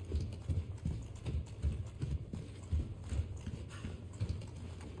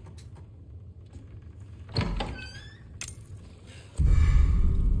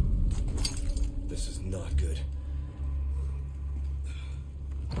 This is not good.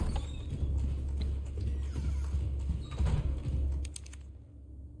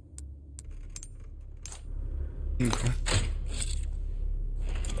 Okay.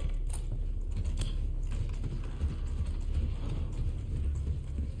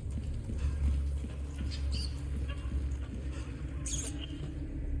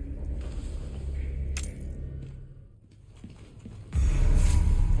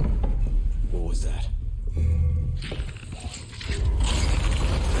 What was that?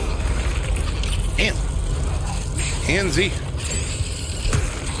 Handsy.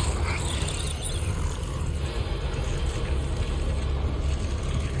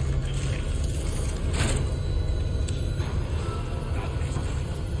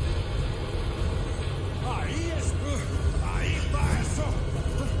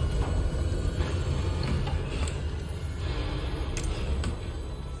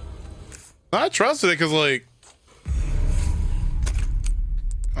 I trusted it because, like,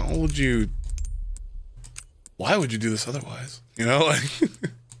 how would you? Why would you do this otherwise? You know, like.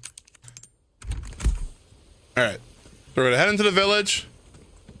 All right, so we're gonna head into the village.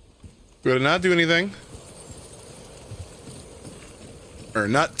 We're gonna not do anything, or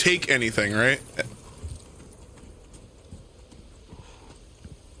not take anything, right?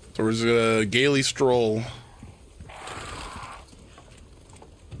 So we're just gonna gaily stroll.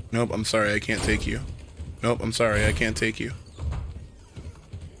 Nope, I'm sorry, I can't take you. Nope, I'm sorry, I can't take you.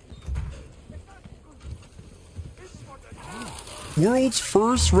 World's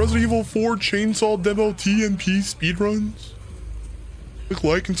first Resident Evil 4 chainsaw demo TMP speedruns. Click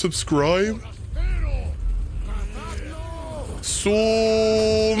like and subscribe. Su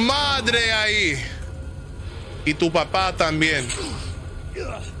madre ahí. Y tu papá también.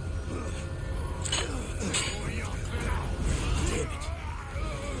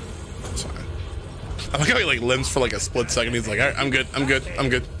 I like how he like limps for like a split second. He's like, all right, I'm good.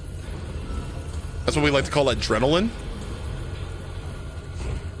 That's what we like to call adrenaline.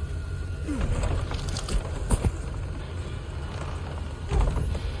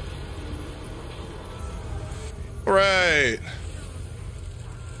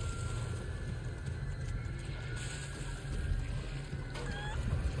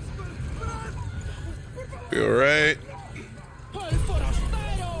 Go right.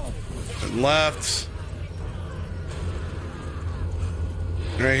 And left.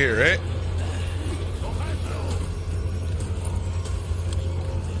 Right here, right?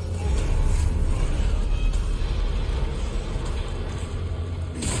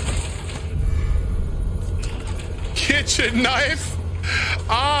 Kitchen knife.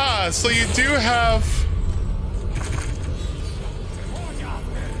 Ah, so you do have.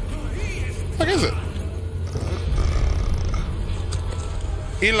 What is it?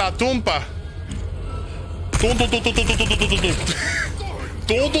 In la tumpa.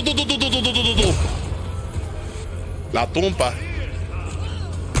 La tumpa.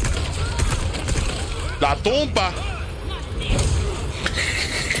 La tumpa.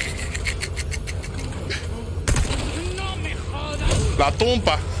 La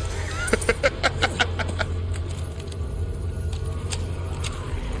tumpa.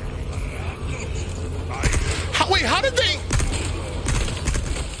 Wait, how did they?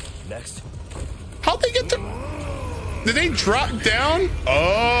 Next. How'd they get to? Did they drop down?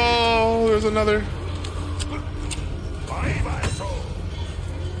 Oh, there's another.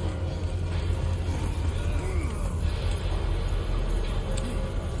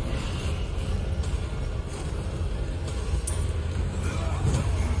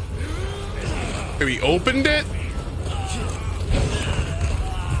 We opened it?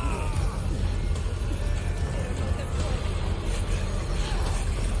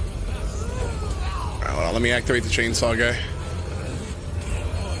 Well, let me activate the chainsaw guy.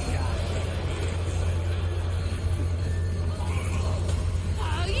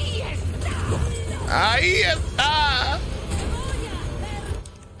 Ahí está.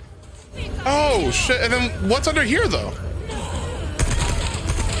 Oh shit, and then what's under here though?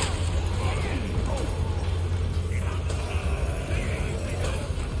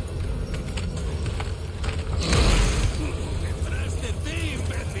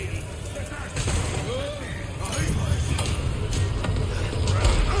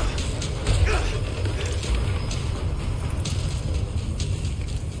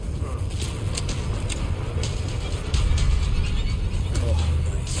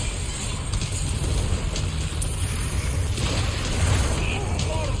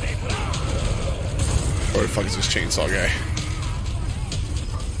 Where the fuck is this chainsaw guy?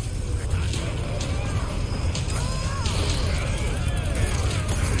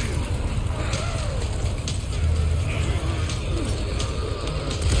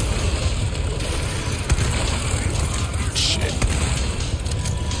 Shit.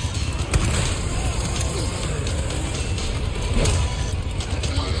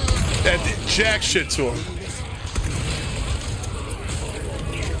 That did jack shit to him.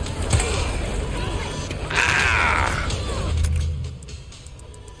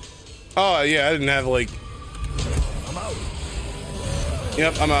 Oh, yeah, I didn't have, like... I'm out.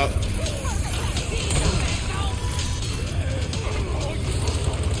 Yep, I'm out.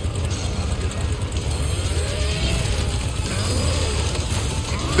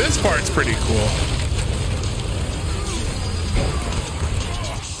 This part's pretty cool.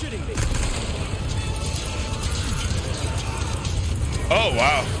 Oh,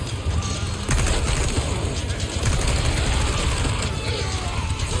 wow.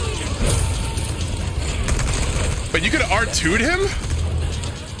 But you could have R2'd him?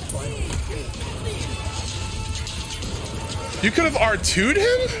 You could have R2'd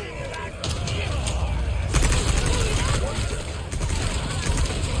him?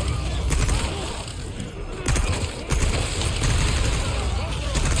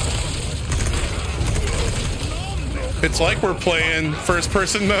 It's like we're playing first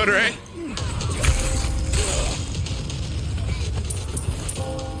person mode, right?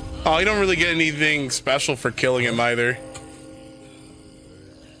 Oh, you don't really get anything special for killing him either.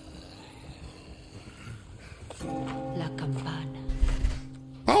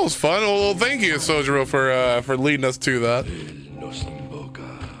 That was fun. Well, thank you, Sojiro, for leading us to that.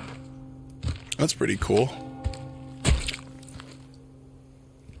 That's pretty cool.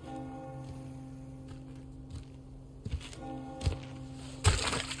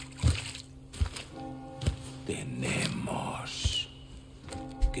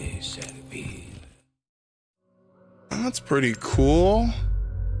 That's pretty cool.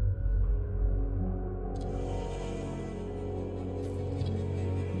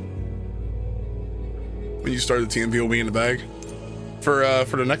 When you start the TMV will be in the bag for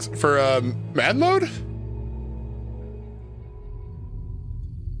the next mad mode.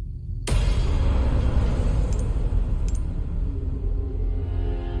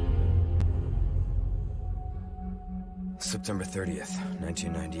 September 30th,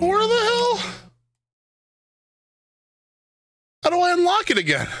 1998. Where the hell? working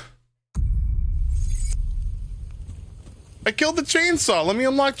again. I killed the chainsaw. Let me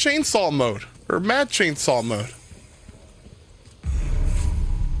unlock chainsaw mode or mad chainsaw mode.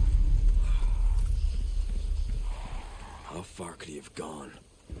 How far could he have gone?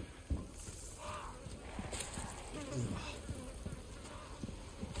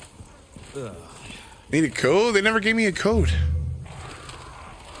 Need a code? They never gave me a code.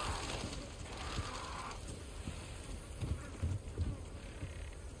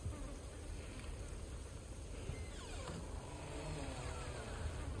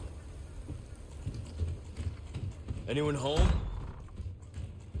 Anyone home?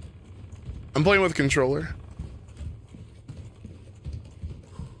 I'm playing with a controller.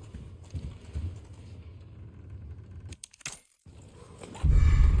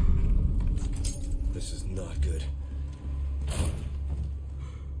 This is not good.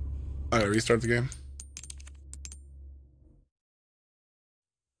 Alright, restart the game.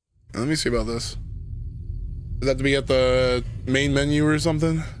 Let me see about this. Does that to be at the main menu or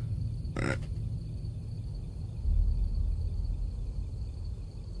something? Alright.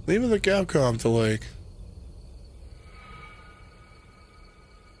 Leave it to Capcom to like.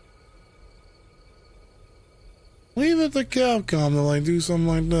 Leave it to Capcom to like do something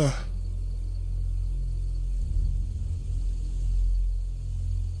like that.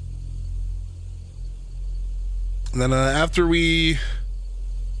 And then after we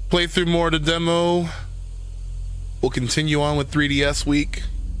play through more of the demo, we'll continue on with 3DS week.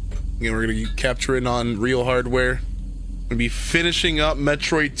 Again, we're gonna capture it on real hardware. Gonna be finishing up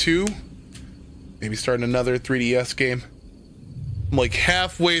Metroid 2. Maybe starting another 3DS game. I'm like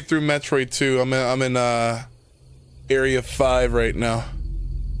halfway through Metroid 2. I'm in area 5 right now.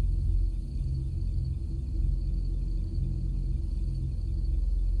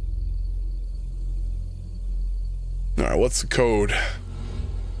 Alright, what's the code? I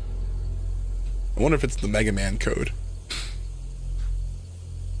wonder if it's the Mega Man code.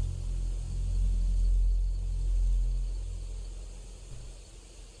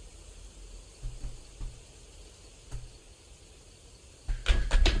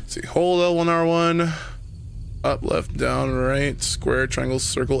 Let's see, hold L1, R1, up, left, down, right, square, triangle,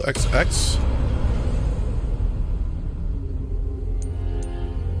 circle, X, X.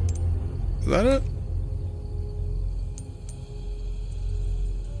 Is that it?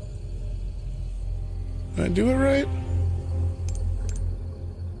 Did I do it right?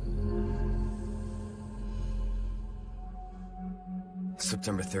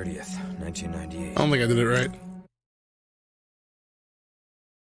 September 30th, 1998. I don't think I did it right.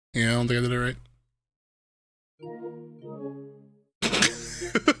 Yeah, I don't think I did it right.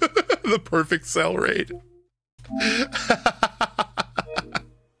 The perfect sell rate.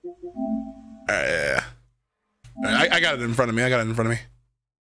 Yeah. I got it in front of me.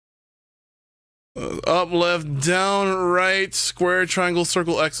 Up, left, down, right, square, triangle,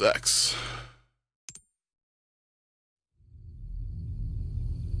 circle, XX.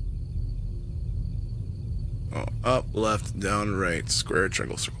 Oh, up, left, down, right, square,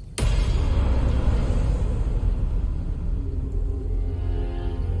 triangle, circle.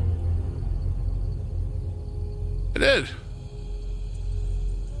 I did.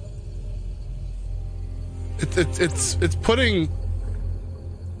 It's putting.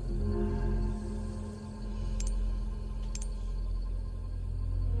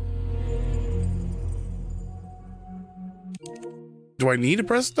 Do I need to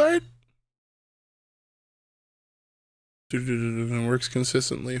press start? It works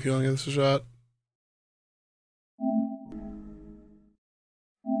consistently if you want to give this a shot.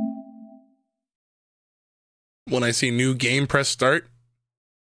 When I see new game, press start.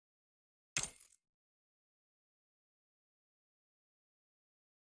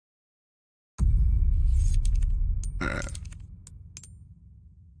 All right.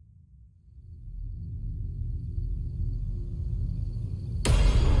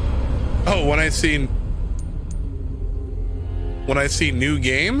 Oh, when I see new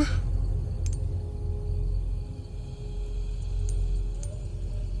game.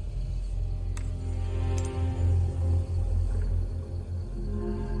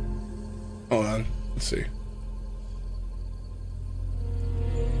 Hold on, let's see.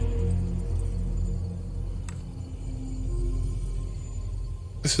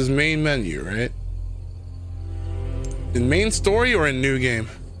 This is main menu, right? In main story or in new game?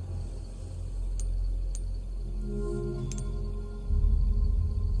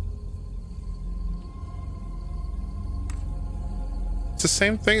 It's the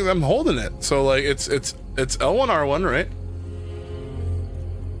same thing. I'm holding it, so like it's L1 R1, right?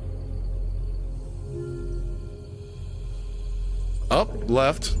 Up,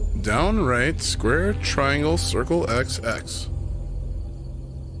 left, down, right, square, triangle, circle, X, X.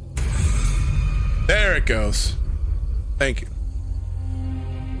 There it goes. Thank you.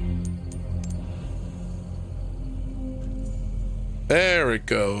 There it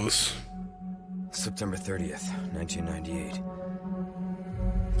goes. September 30th, 1998.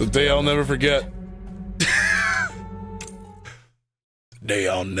 The day I'll never forget. The day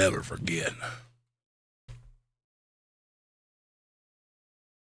I'll never forget.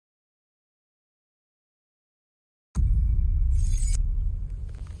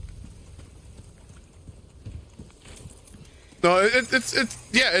 No,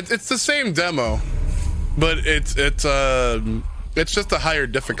 it's the same demo, but it's just a higher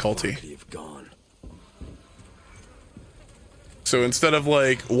difficulty. So instead of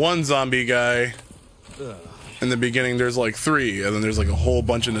like one zombie guy in the beginning, there's like 3, and then there's like a whole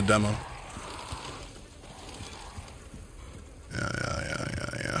bunch in the demo.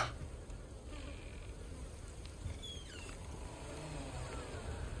 Yeah.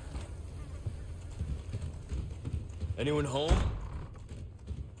 Anyone home?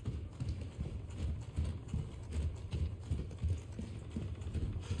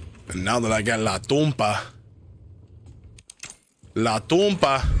 And now that I got La Tumpa.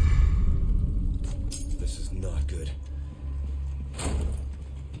 This is not good.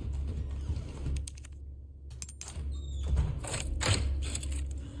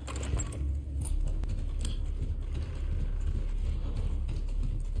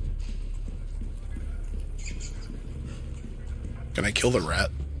 Can I kill the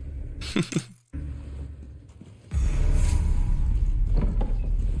rat?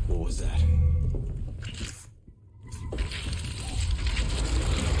 What was that?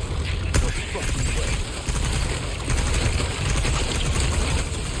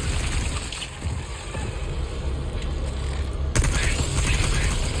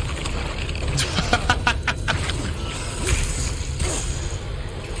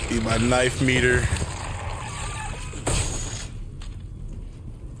 Eat my knife meter.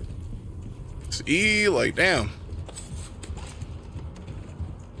 It's E, like, damn.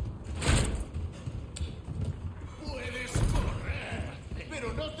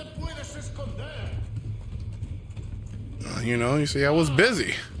 You know, you see, I was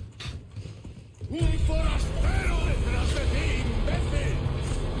busy.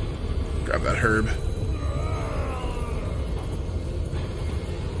 Grab that herb.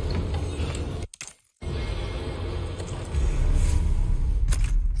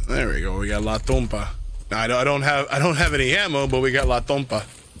 There we go. We got La Tumpa. Now, I don't have any ammo, but we got La Tumpa.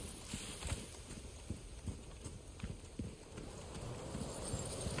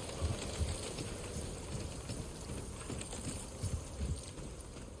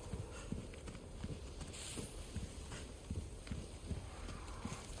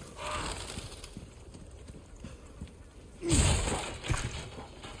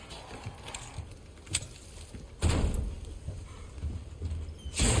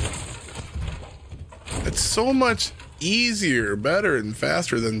 It's so much easier, better, and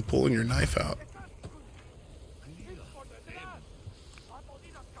faster than pulling your knife out.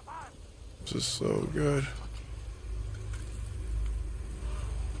 This is so good.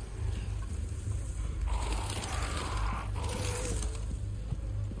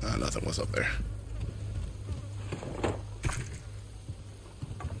 Nothing was up there.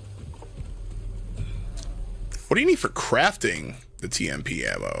 What do you need for crafting the TMP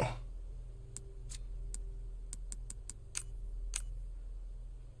ammo?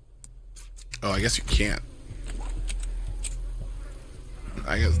 Oh, I guess you can't.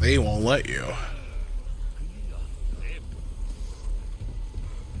 I guess they won't let you.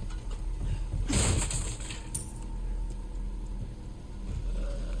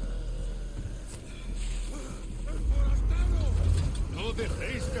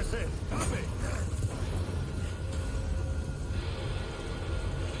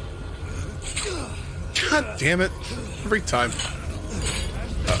 God damn it. Every time.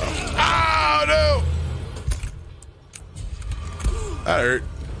 Uh-oh. Oh, no! That hurt.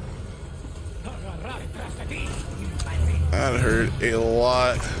 That hurt a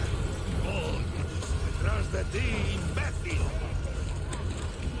lot.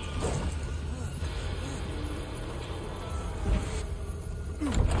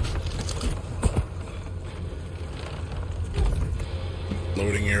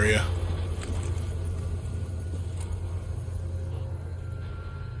 Loading area.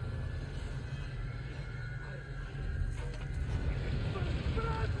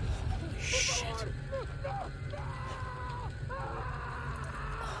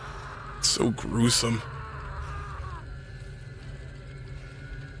 So gruesome.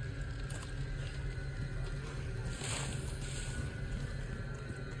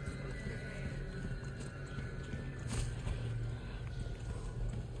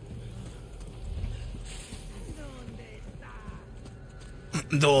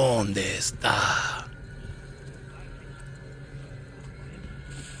 ¿Dónde está?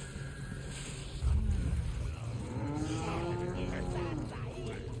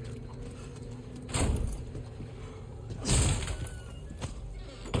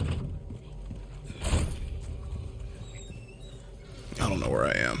 I don't know where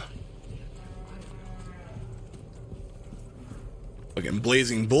I am. Fucking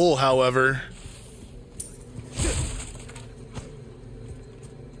Blazing Bull, however.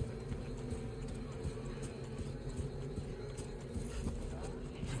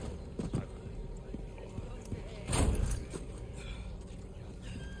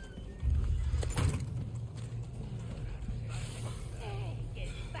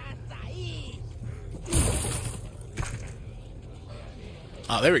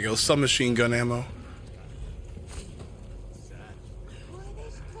 Oh, there we go. Submachine gun ammo.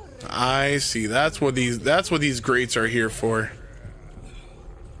 I see. That's what these grates are here for.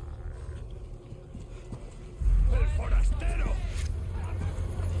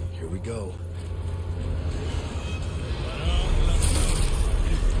 Here we go.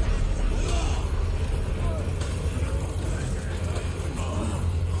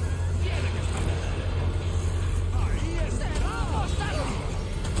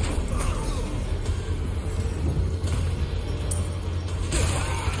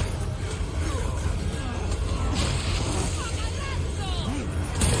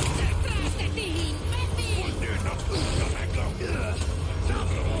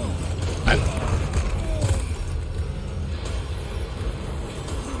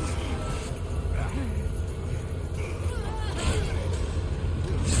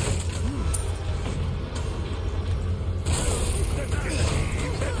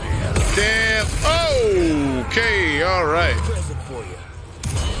 Damn. Oh, okay. All right.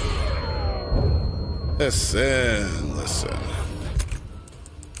 Listen.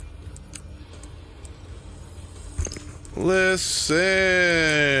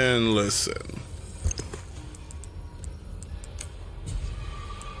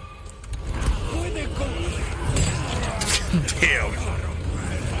 Damn.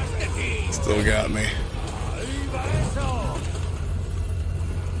 Still got me.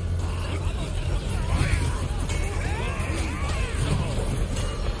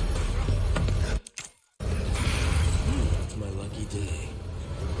 My lucky day.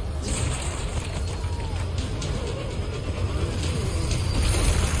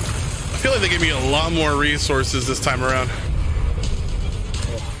 I feel like they gave me a lot more resources this time around.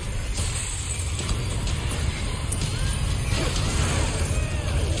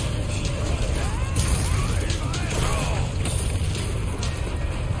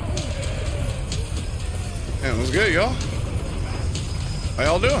 Man, what's good, y'all? How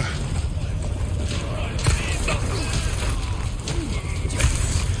y'all doing?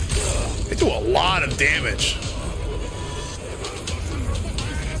 They do a lot of damage.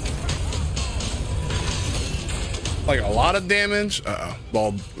 Like a lot of damage.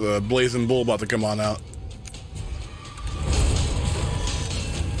 Ball, Blazing Bull about to come on out.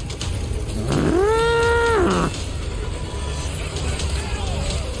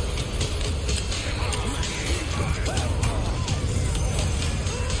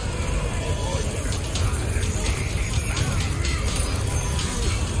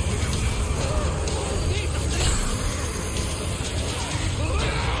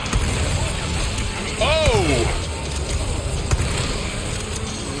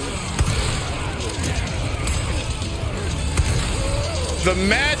 The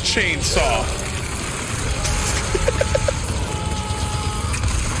Mad Chainsaw.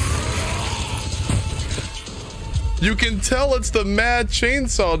 You can tell it's the Mad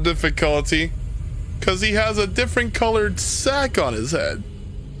Chainsaw difficulty because he has a different colored sack on his head.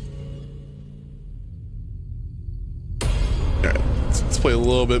 Alright, let's play a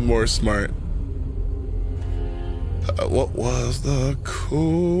little bit more smart. What was the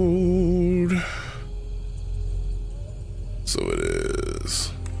code? So it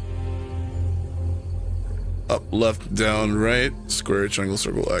is up, left, down, right, square, triangle,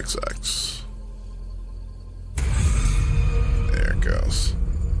 circle, X, X. There it goes.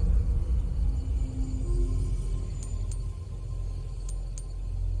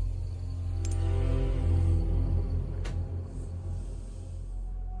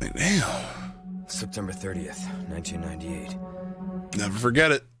 Like, damn. September 30th, 1998. Never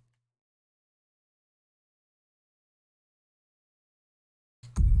forget it.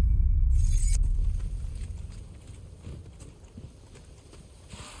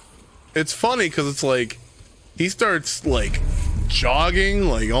 It's funny because it's like he starts like jogging,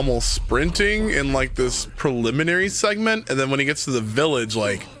 like almost sprinting in like this preliminary segment, and then when he gets to the village,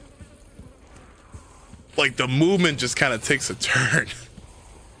 like the movement just kind of takes a turn.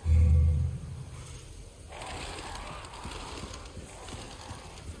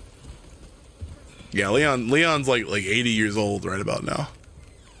 Yeah, Leon's like 80 years old right about now.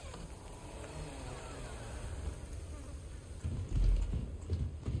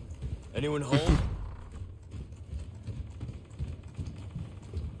 Anyone home?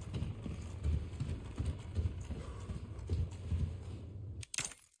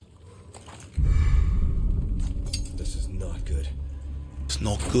 This is not good. It's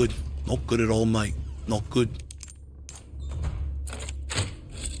not good. Not good at all, mate. Not good.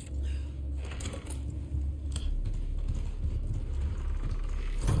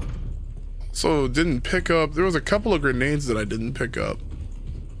 So didn't pick up. There was a couple of grenades that I didn't pick up.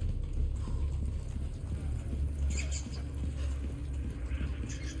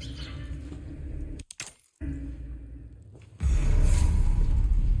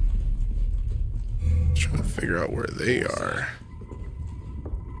 Trying to figure out where they are.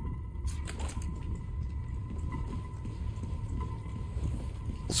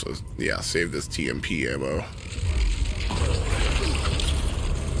 So yeah, save this TMP ammo.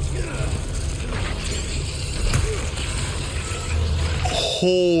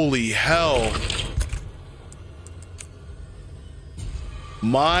 Holy hell.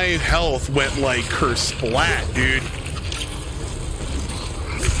 My health went like kersplat, dude.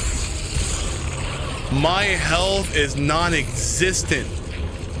 My health is non-existent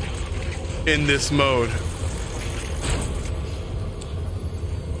in this mode.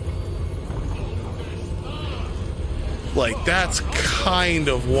 Like, that's kind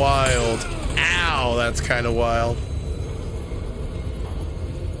of wild. Ow, that's kind of wild.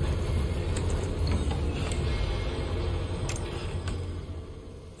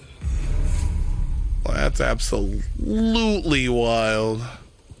 Well, that's absolutely wild.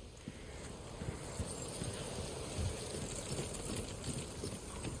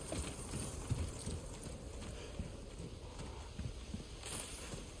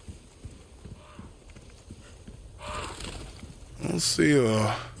 Let's see.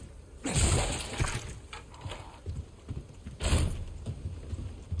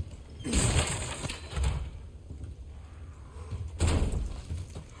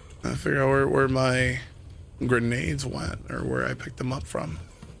 I figure out where my grenades went, or where I picked them up from.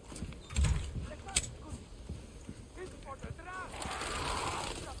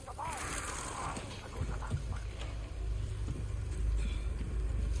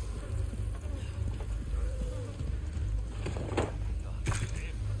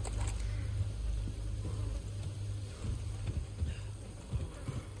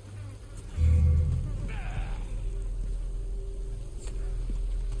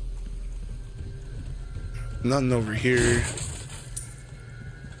 Nothing over here.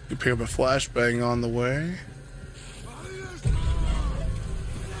 You pick up a flashbang on the way.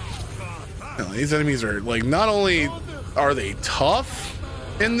 Now, these enemies are like, not only are they tough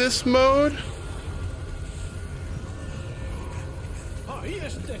in this mode,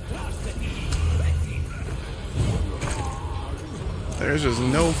 there's just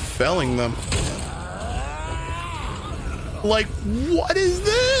no felling them. Like, what is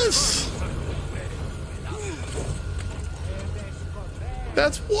this?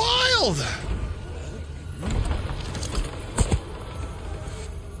 That's wild.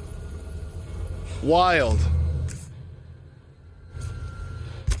 Wild.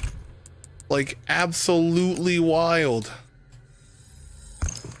 Like, absolutely wild.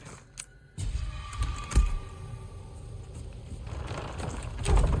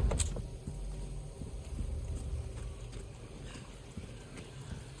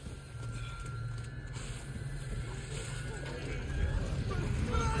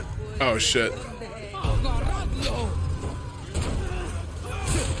 Oh shit.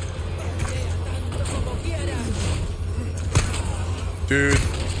 Dude.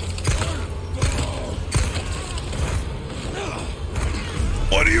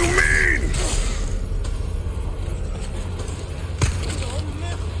 What do you mean?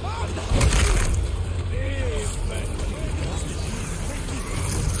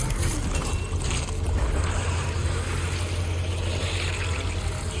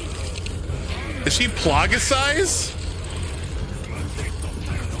 Is she plagicized?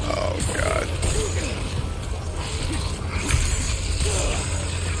 Oh god.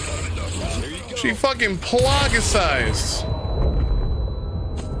 She fucking plagicized.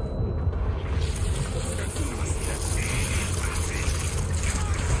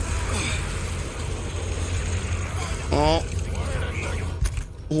 Oh.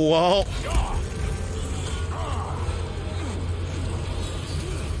 Well.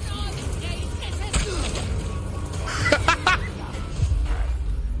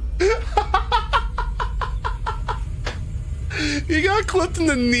 You got clipped in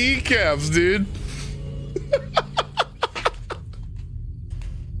the kneecaps, dude.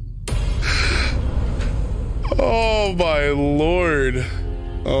 Oh my lord.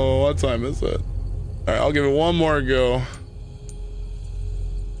 Oh, what time is it? All right, I'll give it one more go.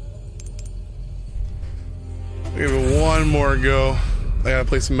 I'll give it one more go. I gotta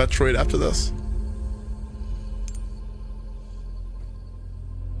play some Metroid after this.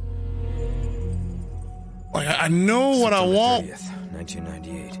 Like, I know what I want. 30th,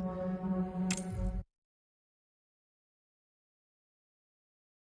 1998.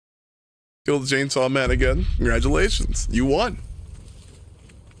 Killed the Chainsaw Man again. Congratulations. You won.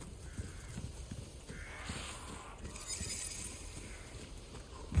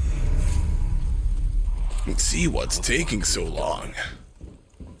 Let's see what's taking so long.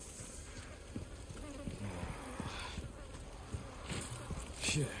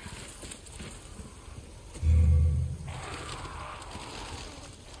 Shit.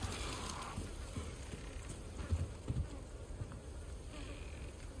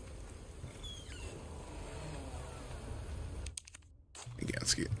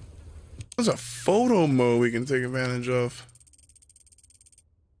 Gansky. There's a photo mode we can take advantage of.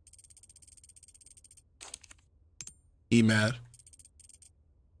 E-mad.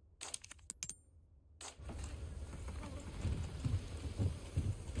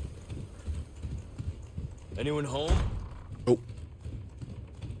 Anyone home? Oh.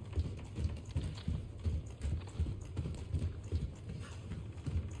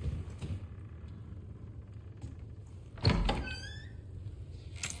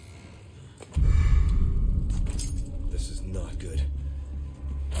 This is not good.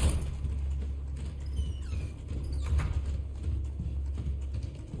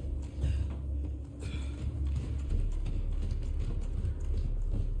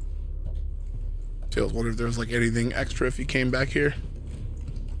 Tails, wonder if there's like anything extra if you came back here.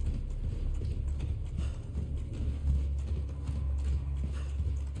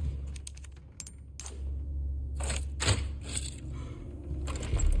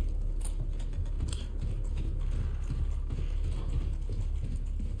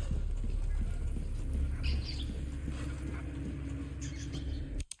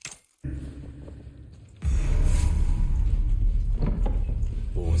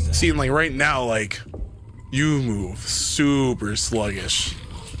 Seeing like right now, like you move super sluggish.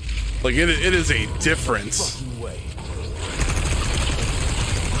 Like it is a difference.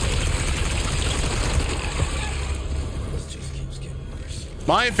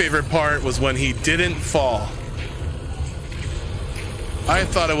 My favorite part was when he didn't fall. I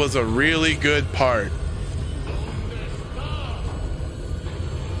thought it was a really good part.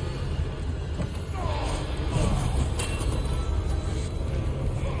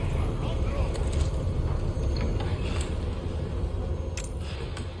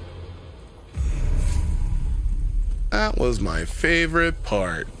 That was my favorite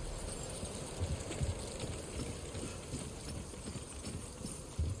part.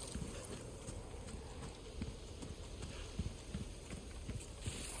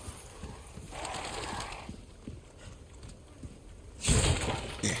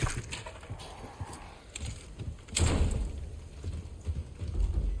 Yeah.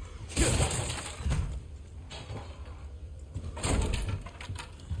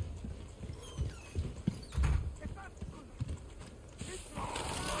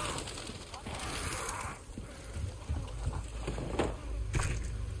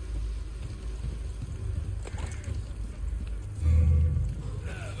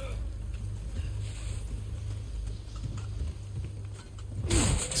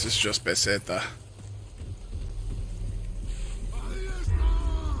 This is just peseta.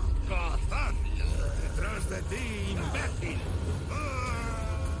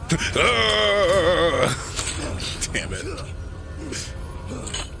 Damn it.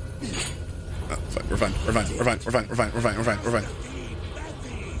 Oh, fine. We're fine. We're fine. We're fine. We're fine. We're fine. We're fine. We're fine. We're fine.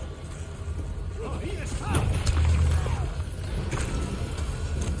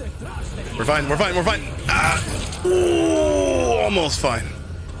 We're fine. We're fine. We're fine. Ah! Ooh, almost fine.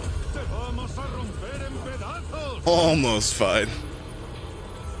 Almost fine.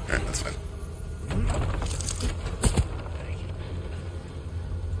 Alright, that's fine.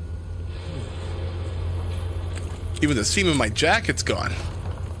 Even the seam of my jacket's gone.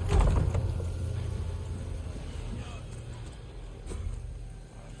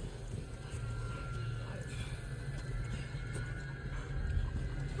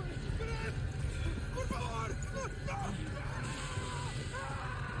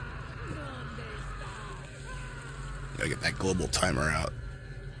 global timer out.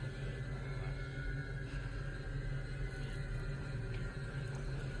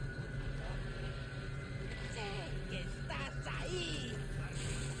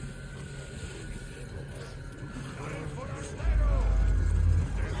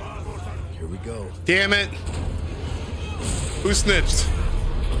 Here we go. Damn it. Who snitched?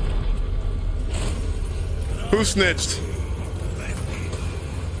 Who snitched?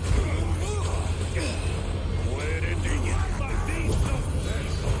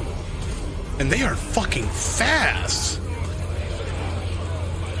 And they are fucking fast.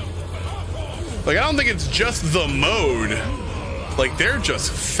 Like, I don't think it's just the mode. Like, they're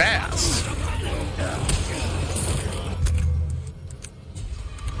just fast.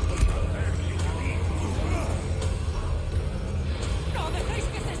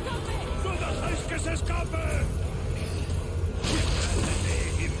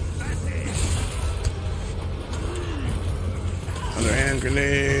 Another hand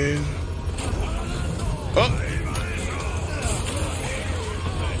grenade. Oh!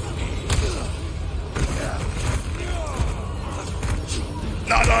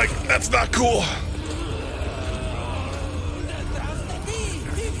 Not like, that's not cool.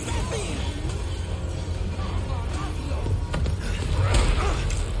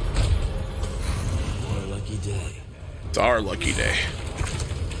 Our lucky day. It's our lucky day.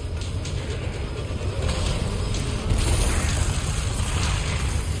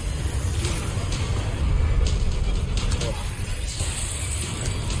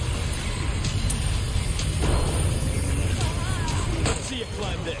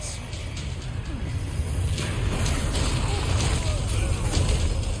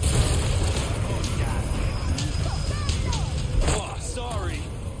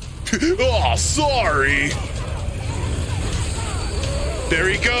 Oh, sorry. There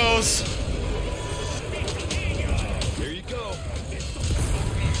he goes. There you go.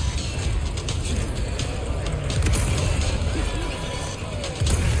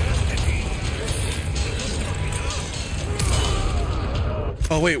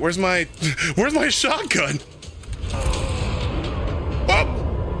 Oh wait, where's my shotgun? Oh!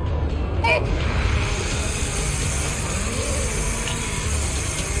 Oh!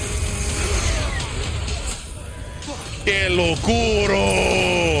 ¡Qué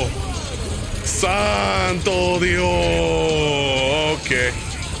locuro! ¡Santo Dios! Okay.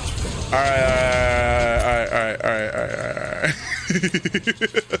 Alright.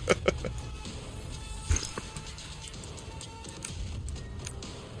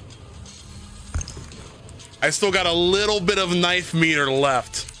 I still got a little bit of knife meter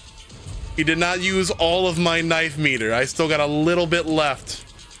left. He did not use all of my knife meter. I still got a little bit left.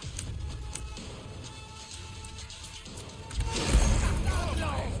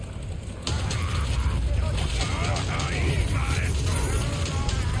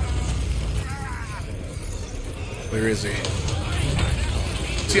 Where is he?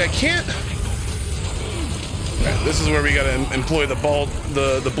 See, I can't. Right, this is where we gotta employ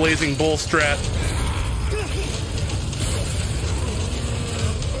the blazing bull strat.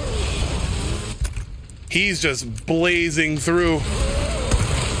 He's just blazing through.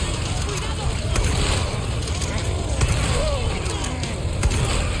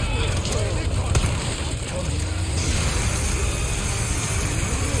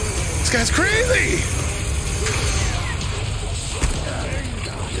 This guy's crazy.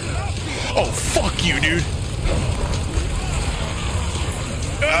 Oh, fuck you, dude.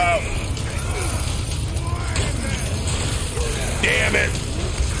 Oh. Damn it.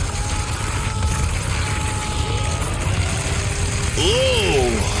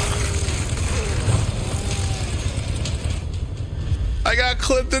 Ooh. I got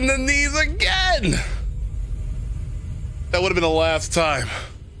clipped in the knees again. That would have been the last time.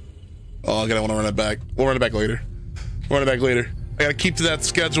 Oh, I gotta want to run it back. We'll run it back later. Run it back later. I gotta keep to that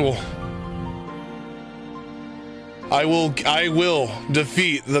schedule. I will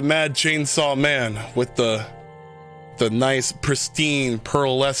defeat the Mad Chainsaw Man with the nice, pristine,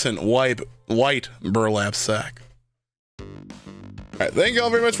 pearlescent white burlap sack. All right, thank y'all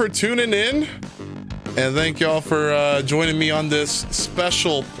very much for tuning in, and thank y'all for joining me on this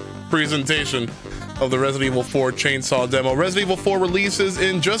special presentation of the Resident Evil 4 Chainsaw demo. Resident Evil 4 releases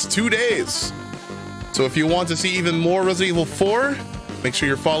in just 2 days, so if you want to see even more Resident Evil 4, make sure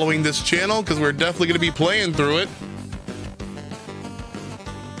you're following this channel because we're definitely going to be playing through it.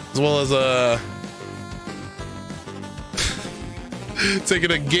 As well as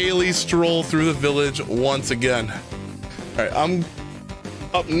taking a gaily stroll through the village once again. All right, I'm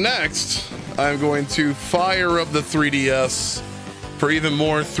up next. I'm going to fire up the 3DS for even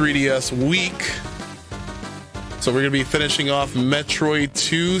more 3DS week. So we're gonna be finishing off Metroid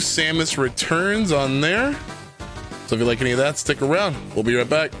 2 Samus Returns on there. So if you like any of that, stick around. We'll be right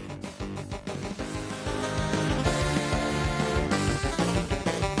back.